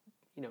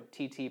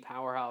 TT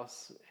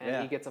powerhouse,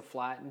 and he gets a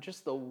flat and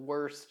just the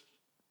worst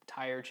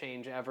tire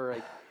change ever.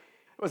 Like,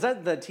 was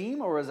that the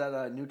team or was that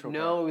a neutral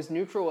car? No, it was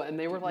neutral, and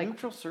they were like...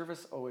 Neutral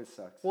service always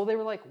sucks. Well, they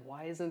were like,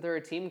 why isn't there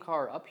a team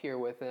car up here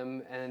with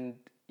him? And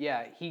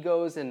yeah, he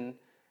goes and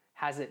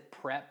has it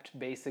prepped,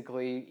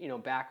 basically,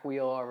 back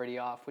wheel already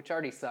off, which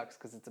already sucks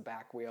because it's a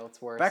back wheel.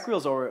 It's worse. Back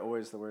wheel's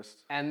always the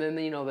worst. And then,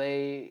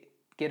 they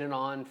get it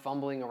on,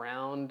 fumbling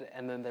around,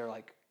 and then they're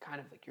like, kind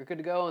of like, you're good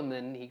to go. And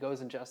then he goes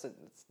and adjusts it,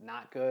 and it's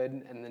not good.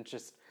 And then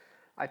just,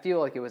 I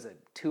feel like it was a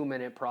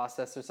 2-minute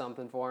process or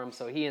something for him.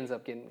 So he ends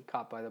up getting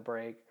caught by the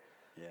brake.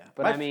 Yeah.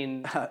 But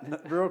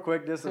real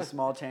quick, just a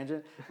small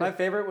tangent. My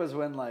favorite was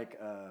when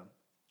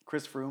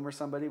Chris Froome or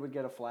somebody would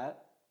get a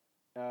flat.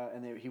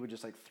 And he would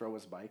just throw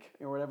his bike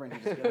or whatever, and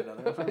he'd just get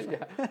another one.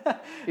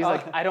 He's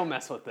like, I don't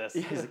mess with this.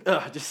 He's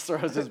like, just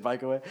throws his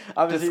bike away.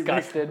 Obviously,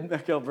 disgusted.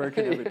 Mikhail Burke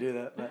could never do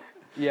that. But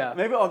yeah.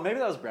 Maybe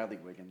that was Bradley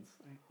Wiggins.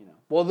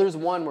 Well, there's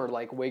one where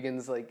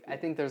Wiggins, I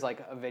think there's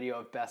a video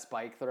of best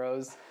bike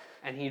throws,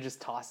 and he just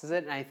tosses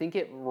it, and I think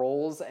it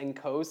rolls and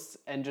coasts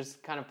and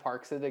just kind of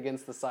parks it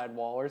against the side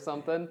wall or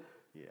something.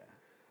 Yeah.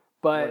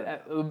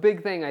 But the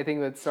big thing I think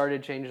that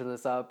started changing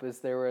this up is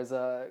there was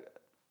a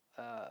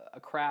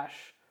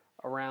crash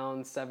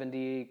around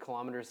 70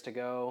 kilometers to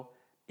go.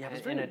 Yeah, it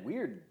was very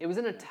weird. It was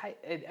in a tight...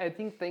 I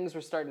think things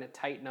were starting to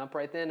tighten up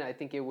right then. I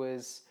think it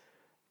was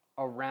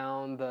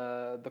around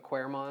the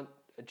Claremont,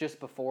 just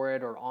before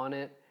it or on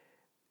it.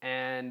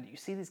 And you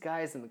see these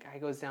guys, and the guy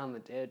goes down the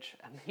ditch,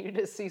 and then you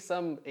just see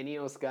some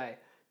Ineos guy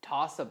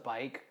toss a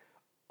bike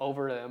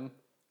over them.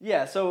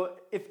 Yeah, so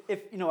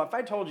if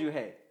I told you,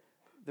 hey,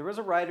 there was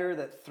a rider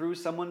that threw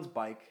someone's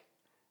bike,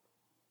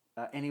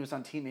 and he was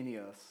on Team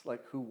Ineos,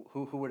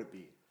 who would it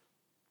be?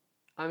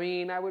 I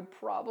mean, I would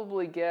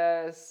probably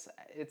guess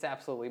it's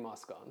absolutely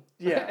Moscon.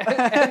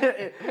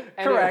 Yeah,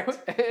 correct.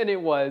 And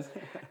it was.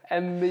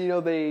 And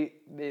they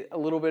a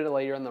little bit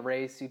later in the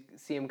race, you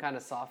see him kind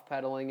of soft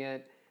pedaling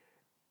it.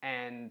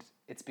 And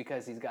it's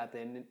because he's got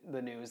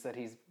the news that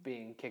he's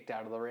being kicked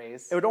out of the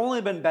race. It would only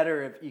have been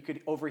better if you could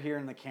overhear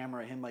in the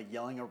camera him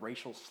yelling a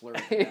racial slur.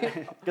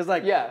 Because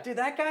dude,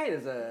 that guy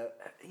is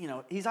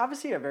he's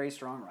obviously a very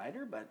strong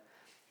rider, but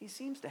he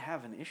seems to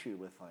have an issue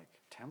with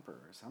temper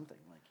or something.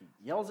 He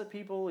yells at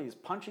people, he's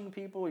punching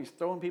people, he's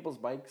throwing people's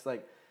bikes.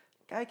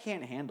 Guy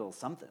can't handle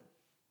something.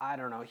 I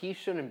don't know. He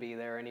shouldn't be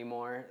there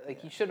anymore.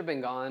 He should have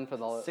been gone for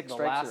the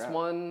last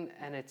one,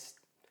 and it's...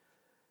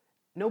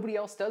 Nobody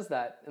else does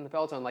that in the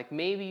peloton.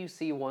 Maybe you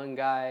see one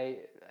guy,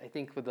 I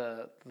think with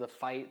the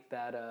fight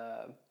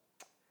that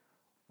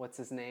what's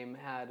his name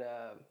had.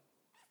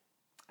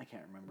 I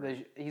can't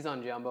remember. He's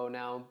on Jumbo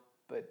now,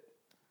 but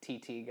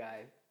TT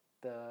guy,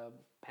 the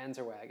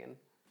Panzerwagen.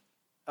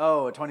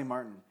 Oh, Tony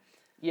Martin.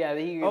 Yeah.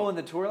 In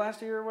the Tour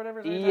last year or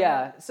whatever.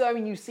 Yeah. So I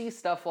mean, you see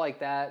stuff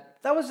like that.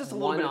 That was just a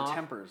little bit of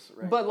tempers,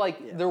 right? But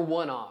they're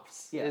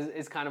one-offs. Yeah.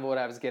 Is kind of what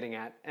I was getting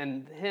at,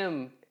 and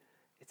him.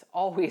 It's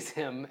always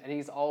him, and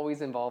he's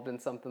always involved in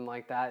something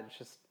like that. It's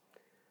just...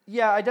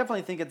 Yeah, I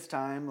definitely think it's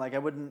time.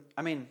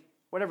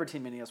 Whatever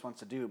Team Ineos wants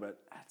to do, but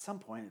at some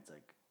point it's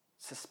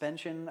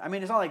suspension. I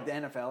mean, it's not like the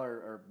NFL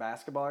or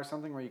basketball or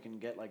something where you can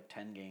get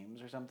 10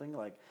 games or something.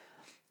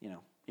 You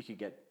could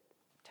get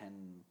 10,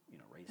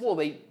 races. Well,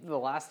 the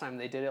last time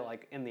they did it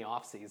in the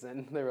off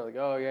season, they were like,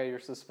 "Oh yeah, you're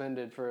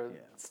suspended for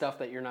stuff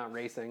that you're not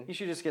racing." You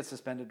should just get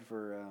suspended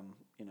for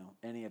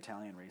any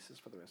Italian races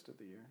for the rest of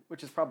the year,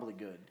 which is probably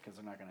good because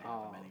they're not going to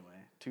have them anyway.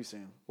 Too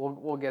soon.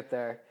 We'll get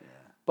there. Yeah.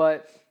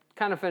 But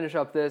kind of finish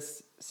up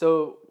this.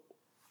 So,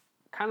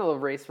 kind of the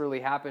race really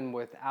happened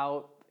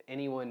without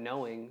anyone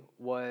knowing.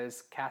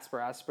 Was Casper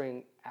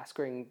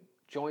Asgreen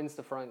joins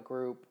the front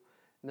group,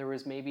 and there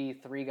was maybe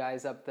 3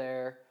 guys up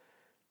there.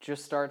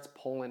 Just starts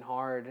pulling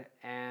hard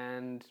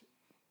and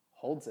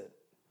holds it.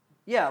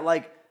 Yeah,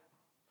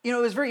 it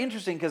was very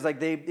interesting because I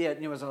think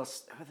it was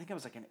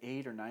an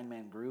 8 or 9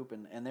 man group,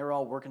 and they were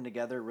all working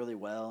together really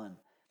well,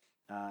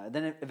 and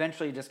then it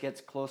eventually just gets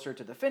closer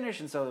to the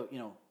finish, and so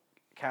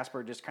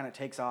Casper just kind of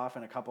takes off,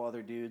 and a couple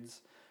other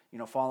dudes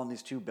following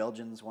these 2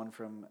 Belgians, one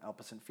from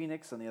Alpecin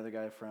Phoenix and the other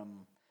guy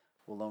from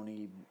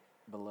Wallonie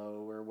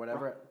Below or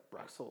whatever.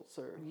 Bruxelles,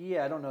 sir.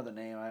 Yeah, I don't know the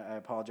name. I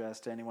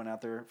apologize to anyone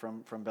out there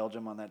from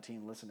Belgium on that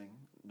team listening.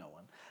 No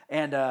one.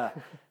 And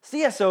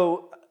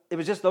so it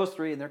was just those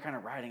 3, and they're kind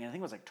of riding. I think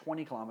it was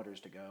 20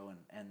 kilometers to go,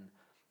 and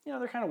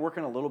they're kind of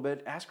working a little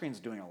bit. Asgreen's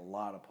doing a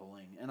lot of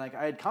pulling, and I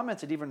had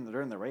commented even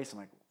during the race. I'm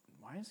like,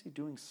 why is he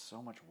doing so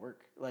much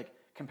work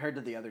compared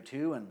to the other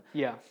 2? And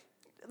yeah,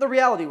 the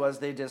reality was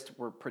they just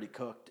were pretty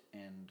cooked,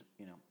 and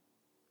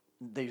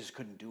they just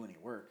couldn't do any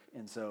work,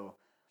 and so.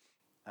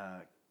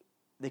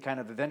 They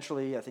kind of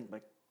eventually, I think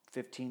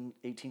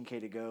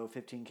 18K to go,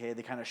 15K,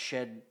 they kind of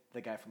shed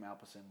the guy from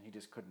Alpecin. He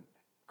just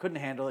couldn't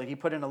handle it. He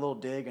put in a little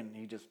dig and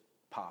he just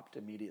popped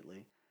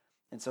immediately.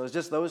 And so it's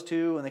just those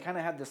 2, and they kind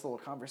of had this little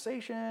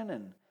conversation,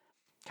 and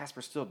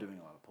Casper's still doing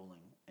a lot of pulling.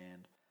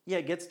 And yeah,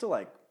 it gets to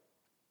I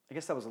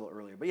guess that was a little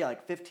earlier, but yeah,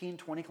 15,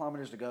 20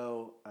 kilometers to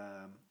go,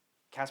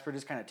 Casper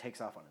just kind of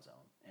takes off on his own.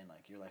 And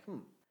you're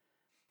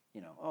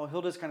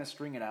he'll just kind of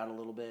string it out a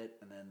little bit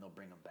and then they'll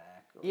bring him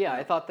back. Yeah,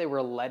 I thought they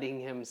were letting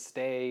him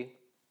stay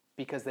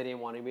because they didn't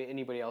want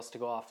anybody else to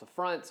go off the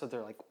front. So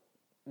they're like,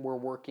 we're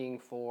working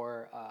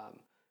for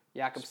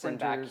Jakobsen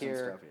back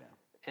here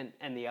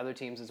and the other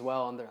teams as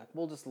well. And they're like,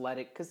 we'll just let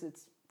it because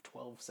it's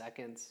 12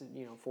 seconds,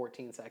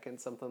 14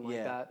 seconds, something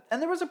like that.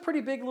 And there was a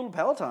pretty big little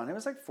peloton. It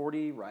was like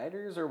 40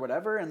 riders or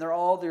whatever. And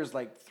there's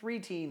like 3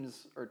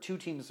 teams or 2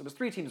 teams. It was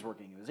 3 teams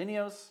working. It was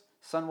Ineos,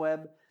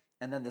 Sunweb,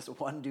 and then this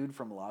one dude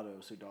from Lotto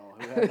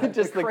Soudal who had like,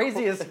 just the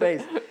craziest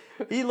face.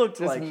 He looked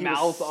just like he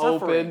mouth was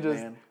open,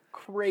 just man.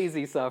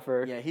 Crazy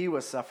suffer. Yeah, he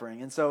was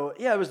suffering. And so,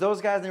 it was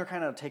those guys. They were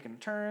kind of taking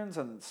turns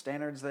and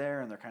standards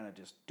there, and they're kind of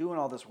just doing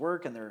all this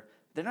work, and they're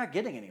not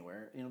getting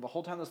anywhere. The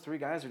whole time those 3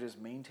 guys are just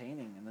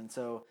maintaining. And then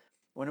so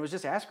when it was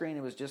just Asgreen,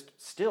 it was just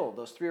still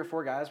those 3 or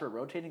 4 guys were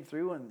rotating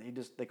through,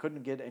 and they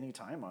couldn't get any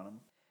time on him.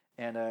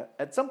 And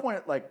at some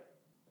point, like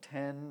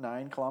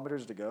 9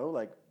 kilometers to go,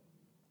 like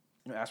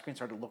Asgreen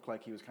started to look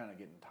like he was kind of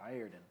getting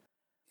tired,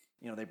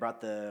 and they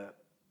brought the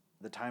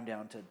time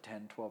down to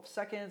 10, 12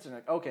 seconds, and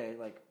like okay,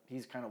 like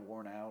he's kind of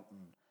worn out, and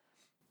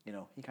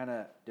he kind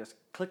of just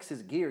clicks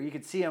his gear. You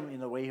could see him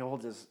the way he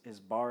holds his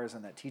bars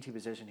in that TT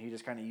position. He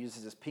just kind of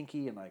uses his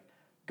pinky and like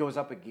goes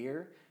up a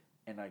gear,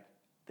 and like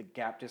the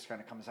gap just kind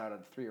of comes out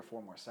at 3 or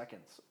 4 more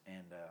seconds,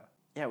 and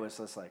it was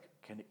just like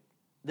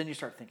then you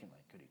start thinking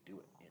like, could he do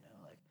it?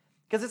 Like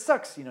because it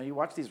sucks. You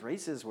watch these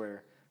races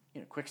where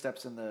Quick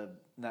Step's in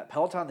that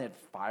peloton. They had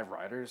 5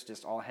 riders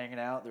just all hanging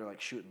out. They're like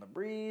shooting the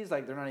breeze.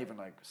 Like they're not even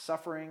like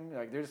suffering.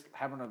 Like they're just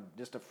having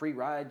just a free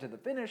ride to the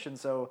finish. And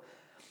so,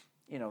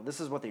 this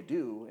is what they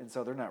do. And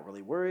so they're not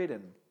really worried.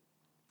 And,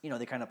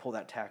 they kind of pull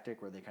that tactic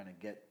where they kind of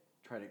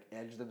try to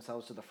edge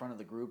themselves to the front of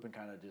the group and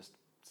kind of just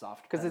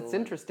soft pedal. Because it's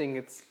interesting.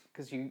 It's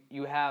because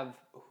you have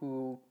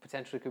who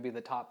potentially could be the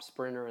top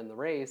sprinter in the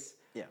race.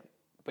 Yeah.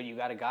 But you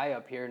got a guy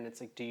up here, and it's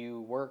like, do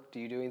you work?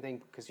 Do you do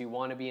anything? Because you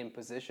want to be in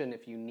position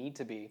if you need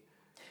to be.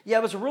 Yeah,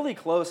 it was really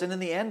close. And in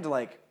the end,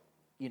 like,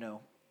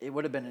 it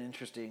would have been an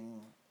interesting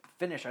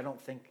finish. I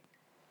don't think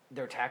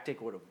their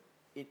tactic would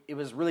have. It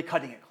was really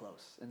cutting it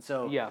close. And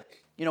so,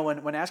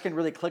 when Askin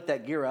really clicked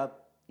that gear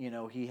up,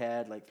 he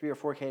had like 3 or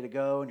 4K to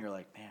go, and you're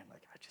like, man,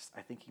 like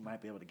I think he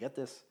might be able to get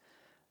this.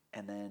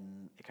 And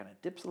then it kind of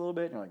dips a little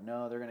bit, and you're like,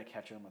 no, they're going to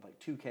catch him with like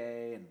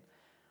 2K, and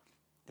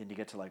then you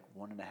get to like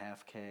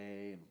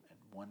 1.5K and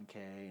 1K,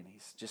 and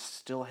he's just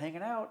still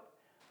hanging out,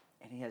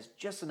 and he has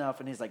just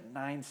enough, and he's like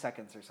 9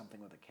 seconds or something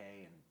with a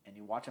K, and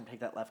you watch him take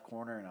that left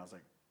corner, and I was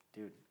like,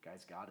 dude,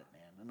 guy's got it,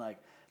 man. And like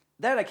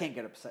that I can't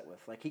get upset with.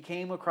 Like he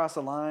came across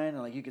the line, and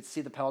like you could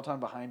see the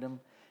peloton behind him,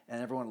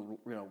 and everyone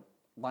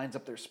lines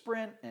up their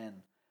sprint, and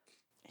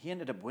he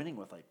ended up winning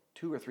with like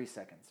 2 or 3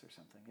 seconds or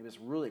something. It was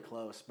really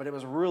close, but it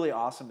was really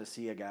awesome to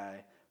see a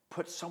guy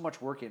put so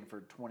much work in for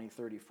 20,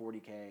 30,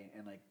 40K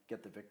and like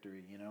get the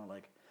victory,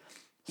 like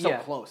so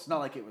close. Not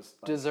like it was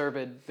like,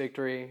 deserved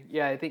victory.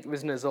 Yeah, I think it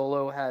was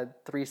Nizzolo had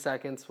 3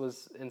 seconds,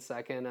 was in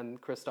second, and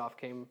Christoph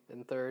came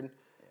in third.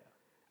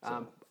 Yeah.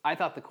 So, I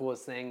thought the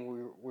coolest thing we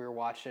were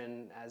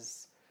watching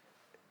as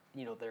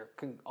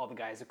all the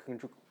guys are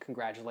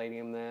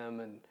congratulating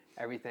them and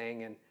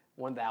everything, and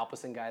one of the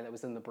Alpecin guy that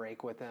was in the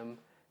break with him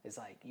is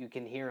like, you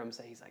can hear him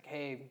say, he's like,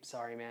 hey,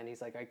 sorry man,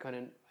 he's like, I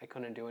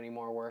couldn't do any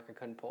more work, I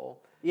couldn't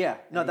pull. Yeah,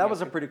 no, that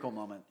was a pretty cool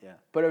moment. Yeah,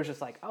 but it was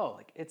just like, oh,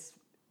 like it's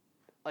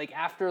like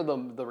after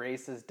the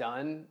race is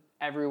done,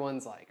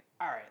 everyone's like,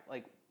 all right,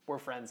 like we're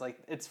friends, like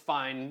it's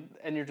fine,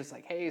 and you're just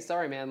like, hey,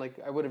 sorry man, like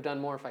I would have done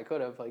more if I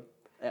could have, like,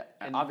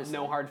 and obviously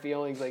no hard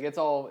feelings, like it's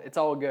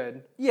all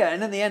good. Yeah,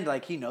 and in the end,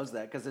 like he knows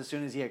that because as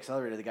soon as he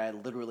accelerated, the guy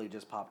literally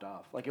just popped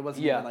off. Like it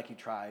wasn't even like he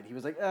tried. He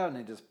was like, oh, and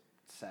he just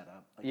sat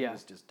up. Like he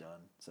was just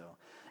done. So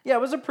yeah,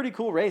 it was a pretty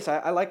cool race.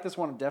 I like this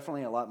one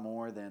definitely a lot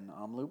more than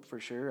Omloop for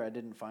sure. I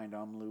didn't find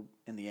Omloop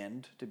in the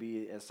end to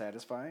be as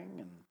satisfying,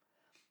 and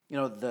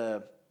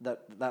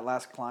that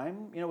last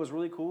climb, was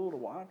really cool to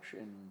watch,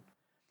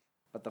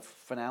 but the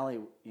finale,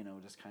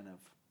 just kind of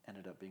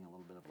ended up being a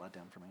little bit of a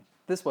letdown for me.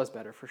 This was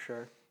better for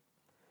sure.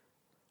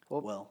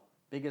 Well,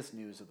 biggest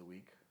news of the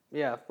week.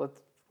 Yeah,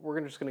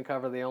 we're just going to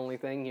cover the only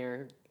thing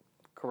here,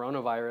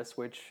 coronavirus,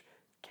 which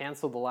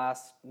canceled the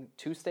last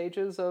 2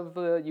 stages of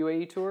the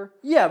UAE Tour.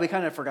 Yeah, we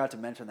kind of forgot to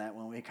mention that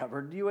when we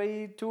covered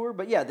UAE Tour,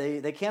 but yeah,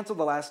 they canceled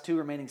the last 2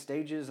 remaining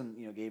stages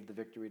and gave the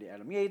victory to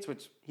Adam Yates,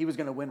 which he was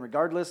going to win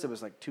regardless. It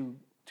was like two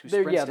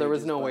sprint stages. There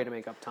was no way to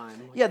make up time.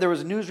 Yeah, there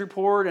was a news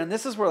report, and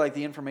this is where like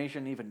the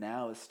information even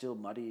now is still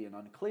muddy and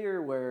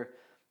unclear. Where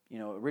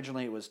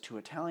originally it was 2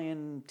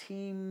 Italian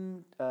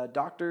team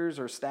doctors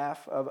or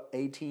staff of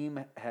a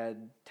team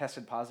had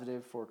tested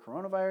positive for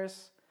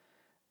coronavirus.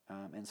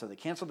 And so they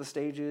canceled the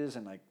stages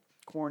and like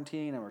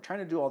quarantine, and we're trying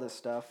to do all this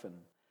stuff, and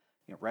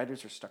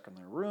riders are stuck in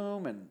their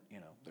room, and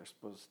they're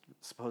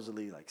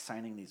supposedly like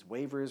signing these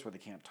waivers where they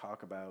can't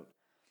talk about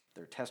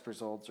their test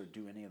results or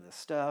do any of this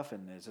stuff,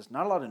 and there's just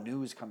not a lot of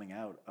news coming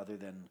out other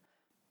than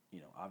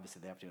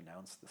obviously they have to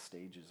announce the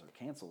stages are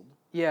canceled.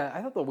 Yeah,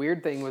 I thought the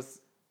weird thing was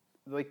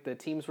like the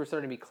teams were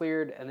starting to be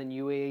cleared, and then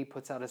UAE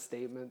puts out a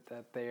statement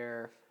that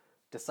they're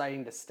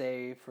deciding to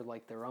stay for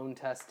like their own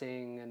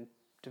testing and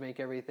to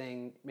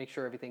make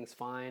sure everything's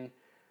fine.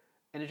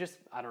 And it just,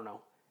 I don't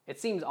know. It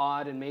seems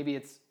odd, and maybe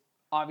it's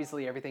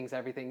obviously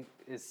everything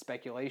is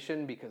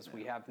speculation because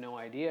we have no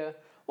idea.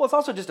 Well, it's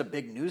also just a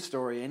big news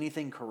story.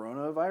 Anything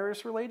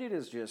coronavirus related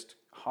is just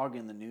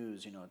hogging the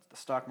news. You know, the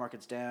stock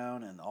market's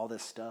down and all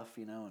this stuff,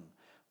 you know, and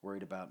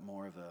worried about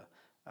more of a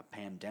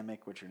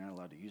pandemic, which you're not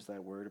allowed to use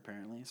that word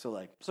apparently. So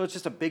it's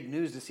just a big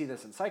news to see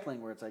this in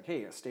cycling where it's like,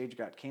 hey, a stage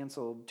got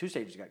canceled, 2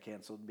 stages got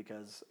canceled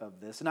because of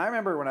this. And I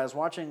remember when I was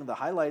watching the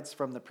highlights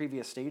from the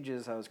previous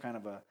stages, I was kind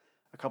of a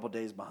couple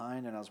days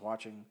behind, and I was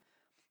watching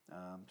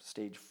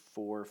stage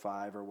 4 or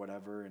 5 or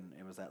whatever, and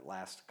it was that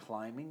last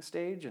climbing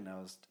stage, and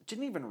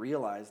didn't even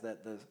realize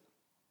that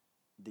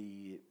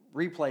the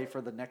replay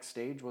for the next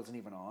stage wasn't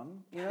even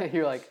on. You know?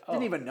 You're like, oh,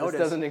 didn't even notice.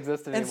 This doesn't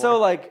exist anymore. And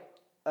so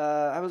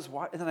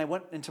and then I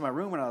went into my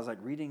room and I was like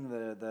reading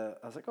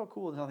I was like, oh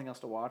cool, there's nothing else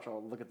to watch.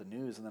 I'll look at the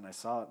news, and then I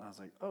saw it and I was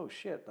like, oh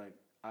shit, like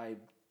I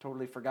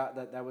totally forgot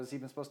that was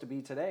even supposed to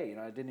be today. You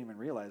know, I didn't even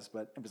realize,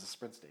 but it was a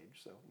sprint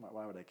stage, so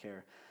why would I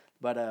care?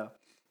 But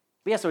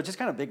yeah, so it's just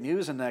kind of big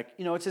news, and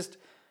you know, it's just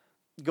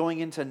going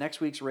into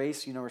next week's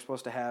race. You know, we're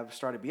supposed to have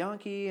Strade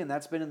Bianche, and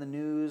that's been in the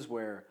news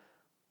where,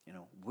 you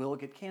know, will it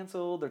get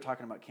canceled? They're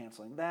talking about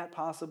canceling that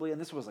possibly, and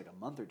this was like a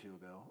month or 2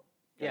 ago.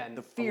 Yeah, and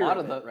the fear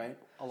of it, right?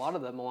 A lot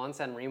of the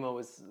Milan-San Remo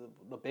was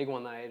the big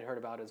one that I had heard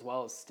about as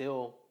well. Is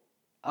still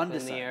up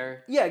in the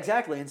air. Yeah,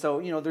 exactly. And so,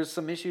 you know, there's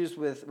some issues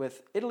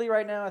with Italy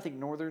right now. I think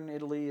northern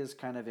Italy is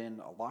kind of in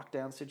a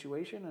lockdown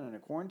situation and in a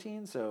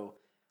quarantine. So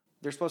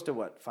they're supposed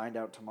to find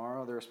out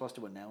tomorrow. They're supposed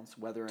to announce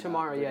whether or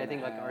tomorrow. Not I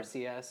think like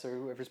RCS or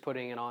whoever's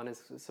putting it on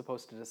is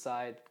supposed to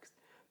decide.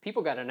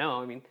 People got to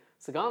know. I mean,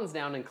 Sagan's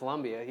down in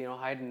Colombia, you know,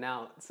 hiding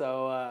out.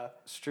 So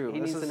it's true. He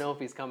needs to know if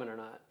he's coming or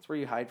not. That's where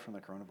you hide from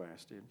the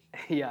coronavirus, dude.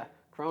 Yeah,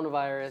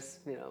 coronavirus.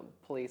 You know,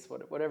 police,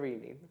 whatever you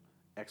need.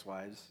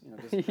 Ex-wives, you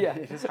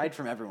know, just hide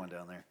from everyone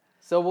down there.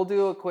 So we'll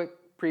do a quick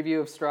preview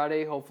of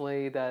Strade.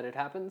 Hopefully that it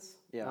happens.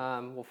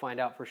 Yeah. We'll find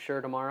out for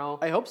sure tomorrow.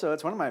 I hope so.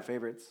 It's one of my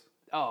favorites.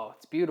 Oh,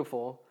 it's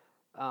beautiful.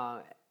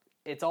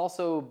 It's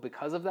also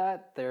because of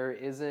that, there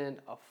isn't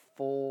a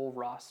full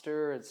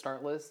roster and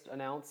start list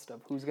announced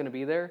of who's going to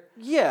be there.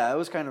 Yeah, I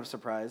was kind of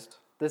surprised.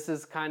 This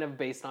is kind of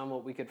based on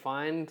what we could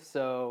find.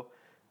 So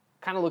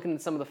kind of looking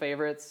at some of the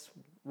favorites,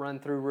 run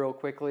through real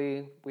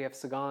quickly. We have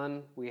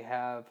Sagan, we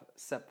have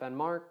Sepp Van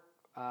Mark,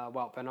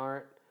 Wout van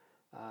Aert,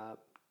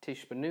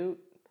 Tish Benoot,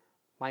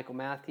 Michael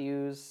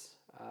Matthews,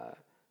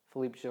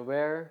 Philippe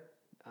Gilbert,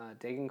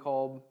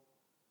 Degenkolb,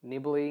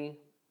 Nibali,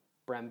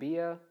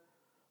 Brambilla,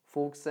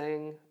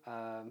 Fuglsang,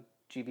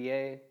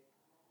 GVA,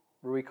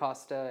 Rui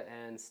Costa,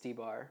 and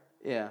Stibar.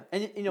 Yeah,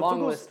 and you know,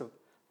 long list of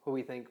who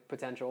we think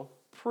potential.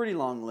 Pretty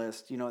long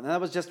list, you know, and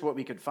that was just what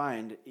we could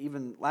find.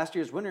 Even last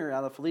year's winner,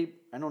 Alaphilippe,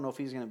 I don't know if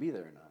he's going to be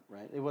there or not.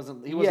 Right? He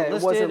wasn't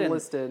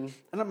listed.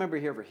 I don't remember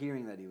ever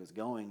hearing that he was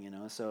going. You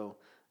know, so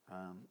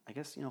I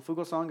guess you know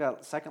Fuglsang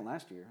got second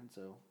last year, and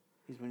so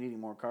he's been eating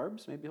more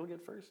carbs. Maybe he'll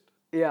get first.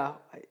 Yeah,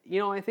 you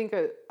know, I think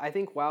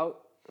Wout,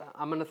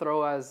 I'm going to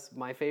throw as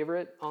my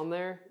favorite on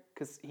there.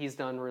 Because he's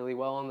done really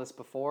well on this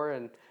before,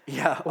 and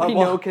we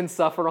know can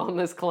suffer on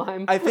this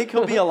climb. I think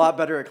he'll be a lot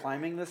better at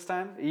climbing this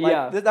time.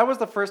 Yeah. That was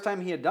the first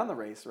time he had done the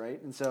race, right?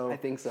 And so I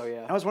think so,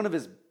 yeah. That was one of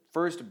his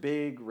first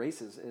big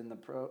races in the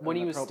pro. When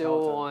he was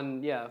still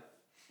on,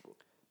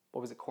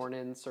 what was it,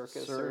 Cornyn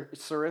Circus?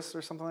 Cirrus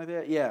or something like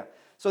that? Yeah.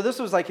 So this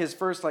was like his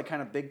first like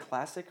kind of big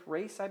classic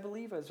race, I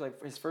believe. It was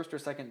like his first or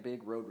second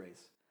big road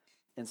race.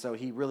 And so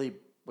he really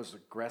was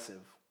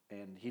aggressive,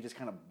 and he just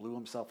kind of blew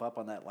himself up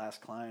on that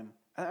last climb.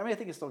 I mean, I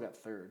think he still got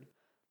third,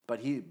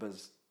 but he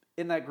was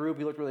in that group.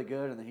 He looked really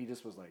good, and then he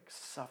just was like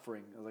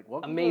suffering. I was like,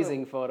 "Welcome."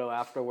 Amazing photo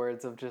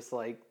afterwards of just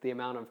like the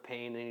amount of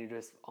pain, and you're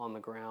just on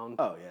the ground.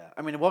 Oh yeah,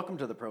 I mean, welcome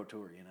to the Pro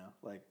Tour. You know,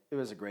 like it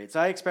was a great. So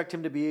I expect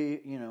him to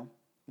be, you know,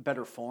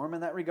 better form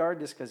in that regard,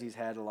 just because he's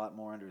had a lot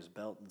more under his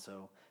belt, and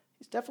so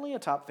he's definitely a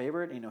top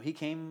favorite. You know, he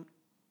came,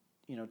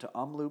 you know, to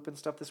Omloop and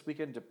stuff this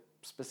weekend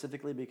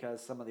specifically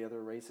because some of the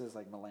other races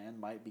like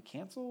Milan might be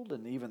canceled,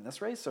 and even this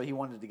race, so he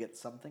wanted to get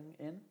something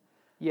in.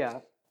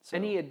 Yeah, so.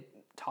 And he had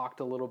talked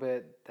a little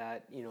bit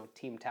that, you know,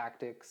 team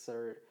tactics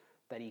or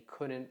that he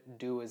couldn't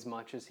do as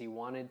much as he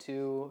wanted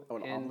to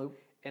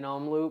in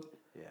Omloop.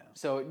 Yeah.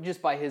 So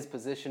just by his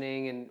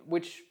positioning, and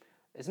which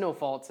is no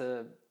fault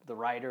to the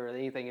rider or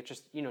anything, it's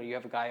just, you know, you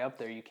have a guy up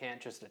there, you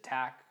can't just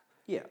attack.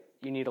 Yeah.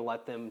 You need to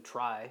let them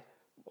try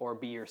or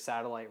be your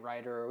satellite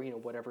rider or, you know,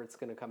 whatever it's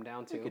going to come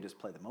down to. You could just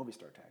play the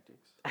Movistar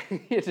tactics.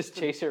 You just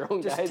chase your own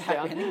guys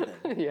down.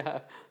 Anything. Yeah.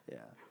 Yeah.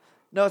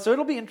 No, so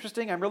it'll be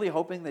interesting. I'm really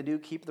hoping they do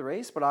keep the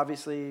race, but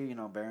obviously, you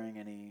know, bearing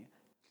any,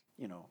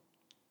 you know,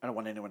 I don't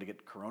want anyone to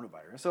get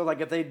coronavirus. So, like,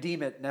 if they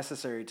deem it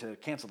necessary to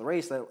cancel the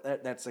race,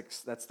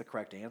 that's the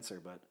correct answer.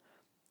 But,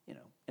 you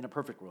know, in a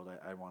perfect world,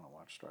 I want to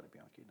watch Strade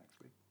Bianche next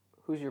week.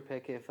 Who's your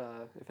pick if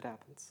it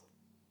happens?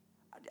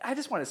 I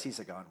just want to see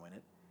Sagan win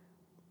it.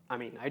 I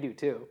mean, I do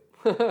too.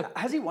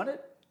 Has he won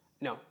it?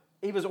 No.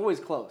 He was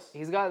always close.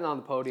 He's gotten on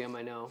the podium,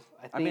 I know.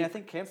 I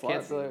think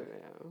Cancellara.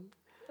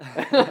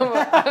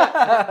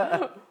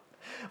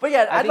 But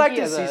yeah, I I'd think like he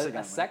to has see a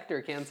Sagan.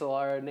 sector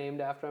cancelar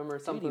named after him or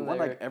Dude, something. he won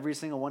there. like every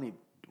single one he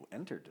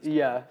entered.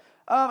 Yeah.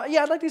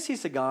 Yeah, I'd like to see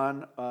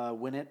Sagan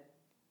win it.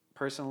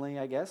 Personally,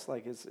 I guess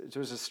it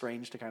was just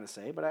strange to kind of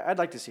say, but I'd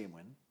like to see him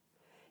win.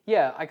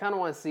 Yeah, I kind of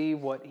want to see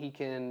what he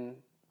can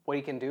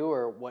do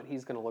or what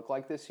he's going to look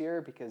like this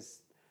year,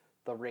 because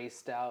the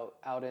race out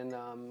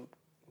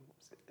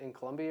in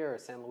Colombia or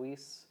San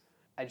Luis,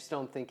 I just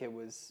don't think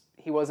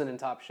he wasn't in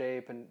top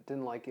shape and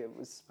didn't like it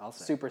was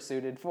super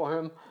suited for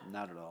him.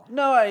 Not at all.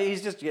 No,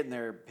 he's just getting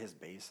his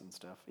base and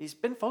stuff. He's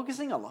been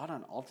focusing a lot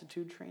on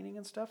altitude training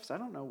and stuff, so I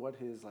don't know what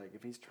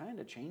if he's trying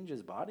to change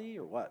his body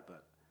or what,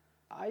 but.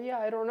 Yeah,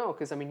 I don't know,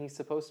 because I mean he's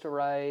supposed to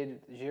ride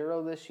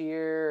Giro this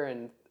year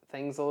and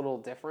things a little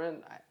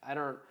different. I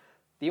don't.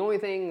 The only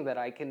thing that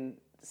I can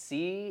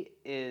see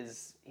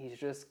is he's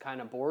just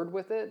kind of bored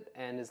with it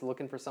and is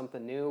looking for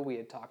something new. We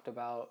had talked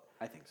about.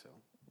 I think so.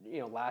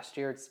 Last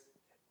year, it's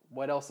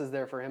what else is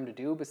there for him to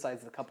do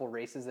besides the couple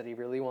races that he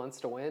really wants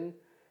to win?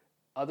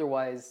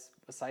 Otherwise,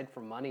 aside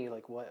from money,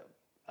 like what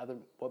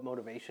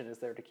motivation is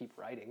there to keep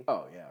riding?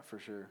 Oh yeah, for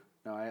sure.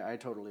 No, I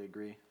totally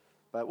agree.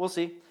 But we'll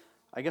see.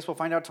 I guess we'll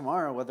find out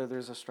tomorrow whether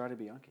there's a Strade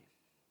Bianche.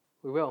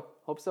 We will.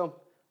 Hope so.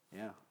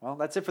 Yeah. Well,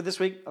 that's it for this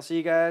week. I'll see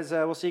you guys.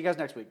 We'll see you guys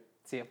next week.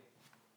 See ya.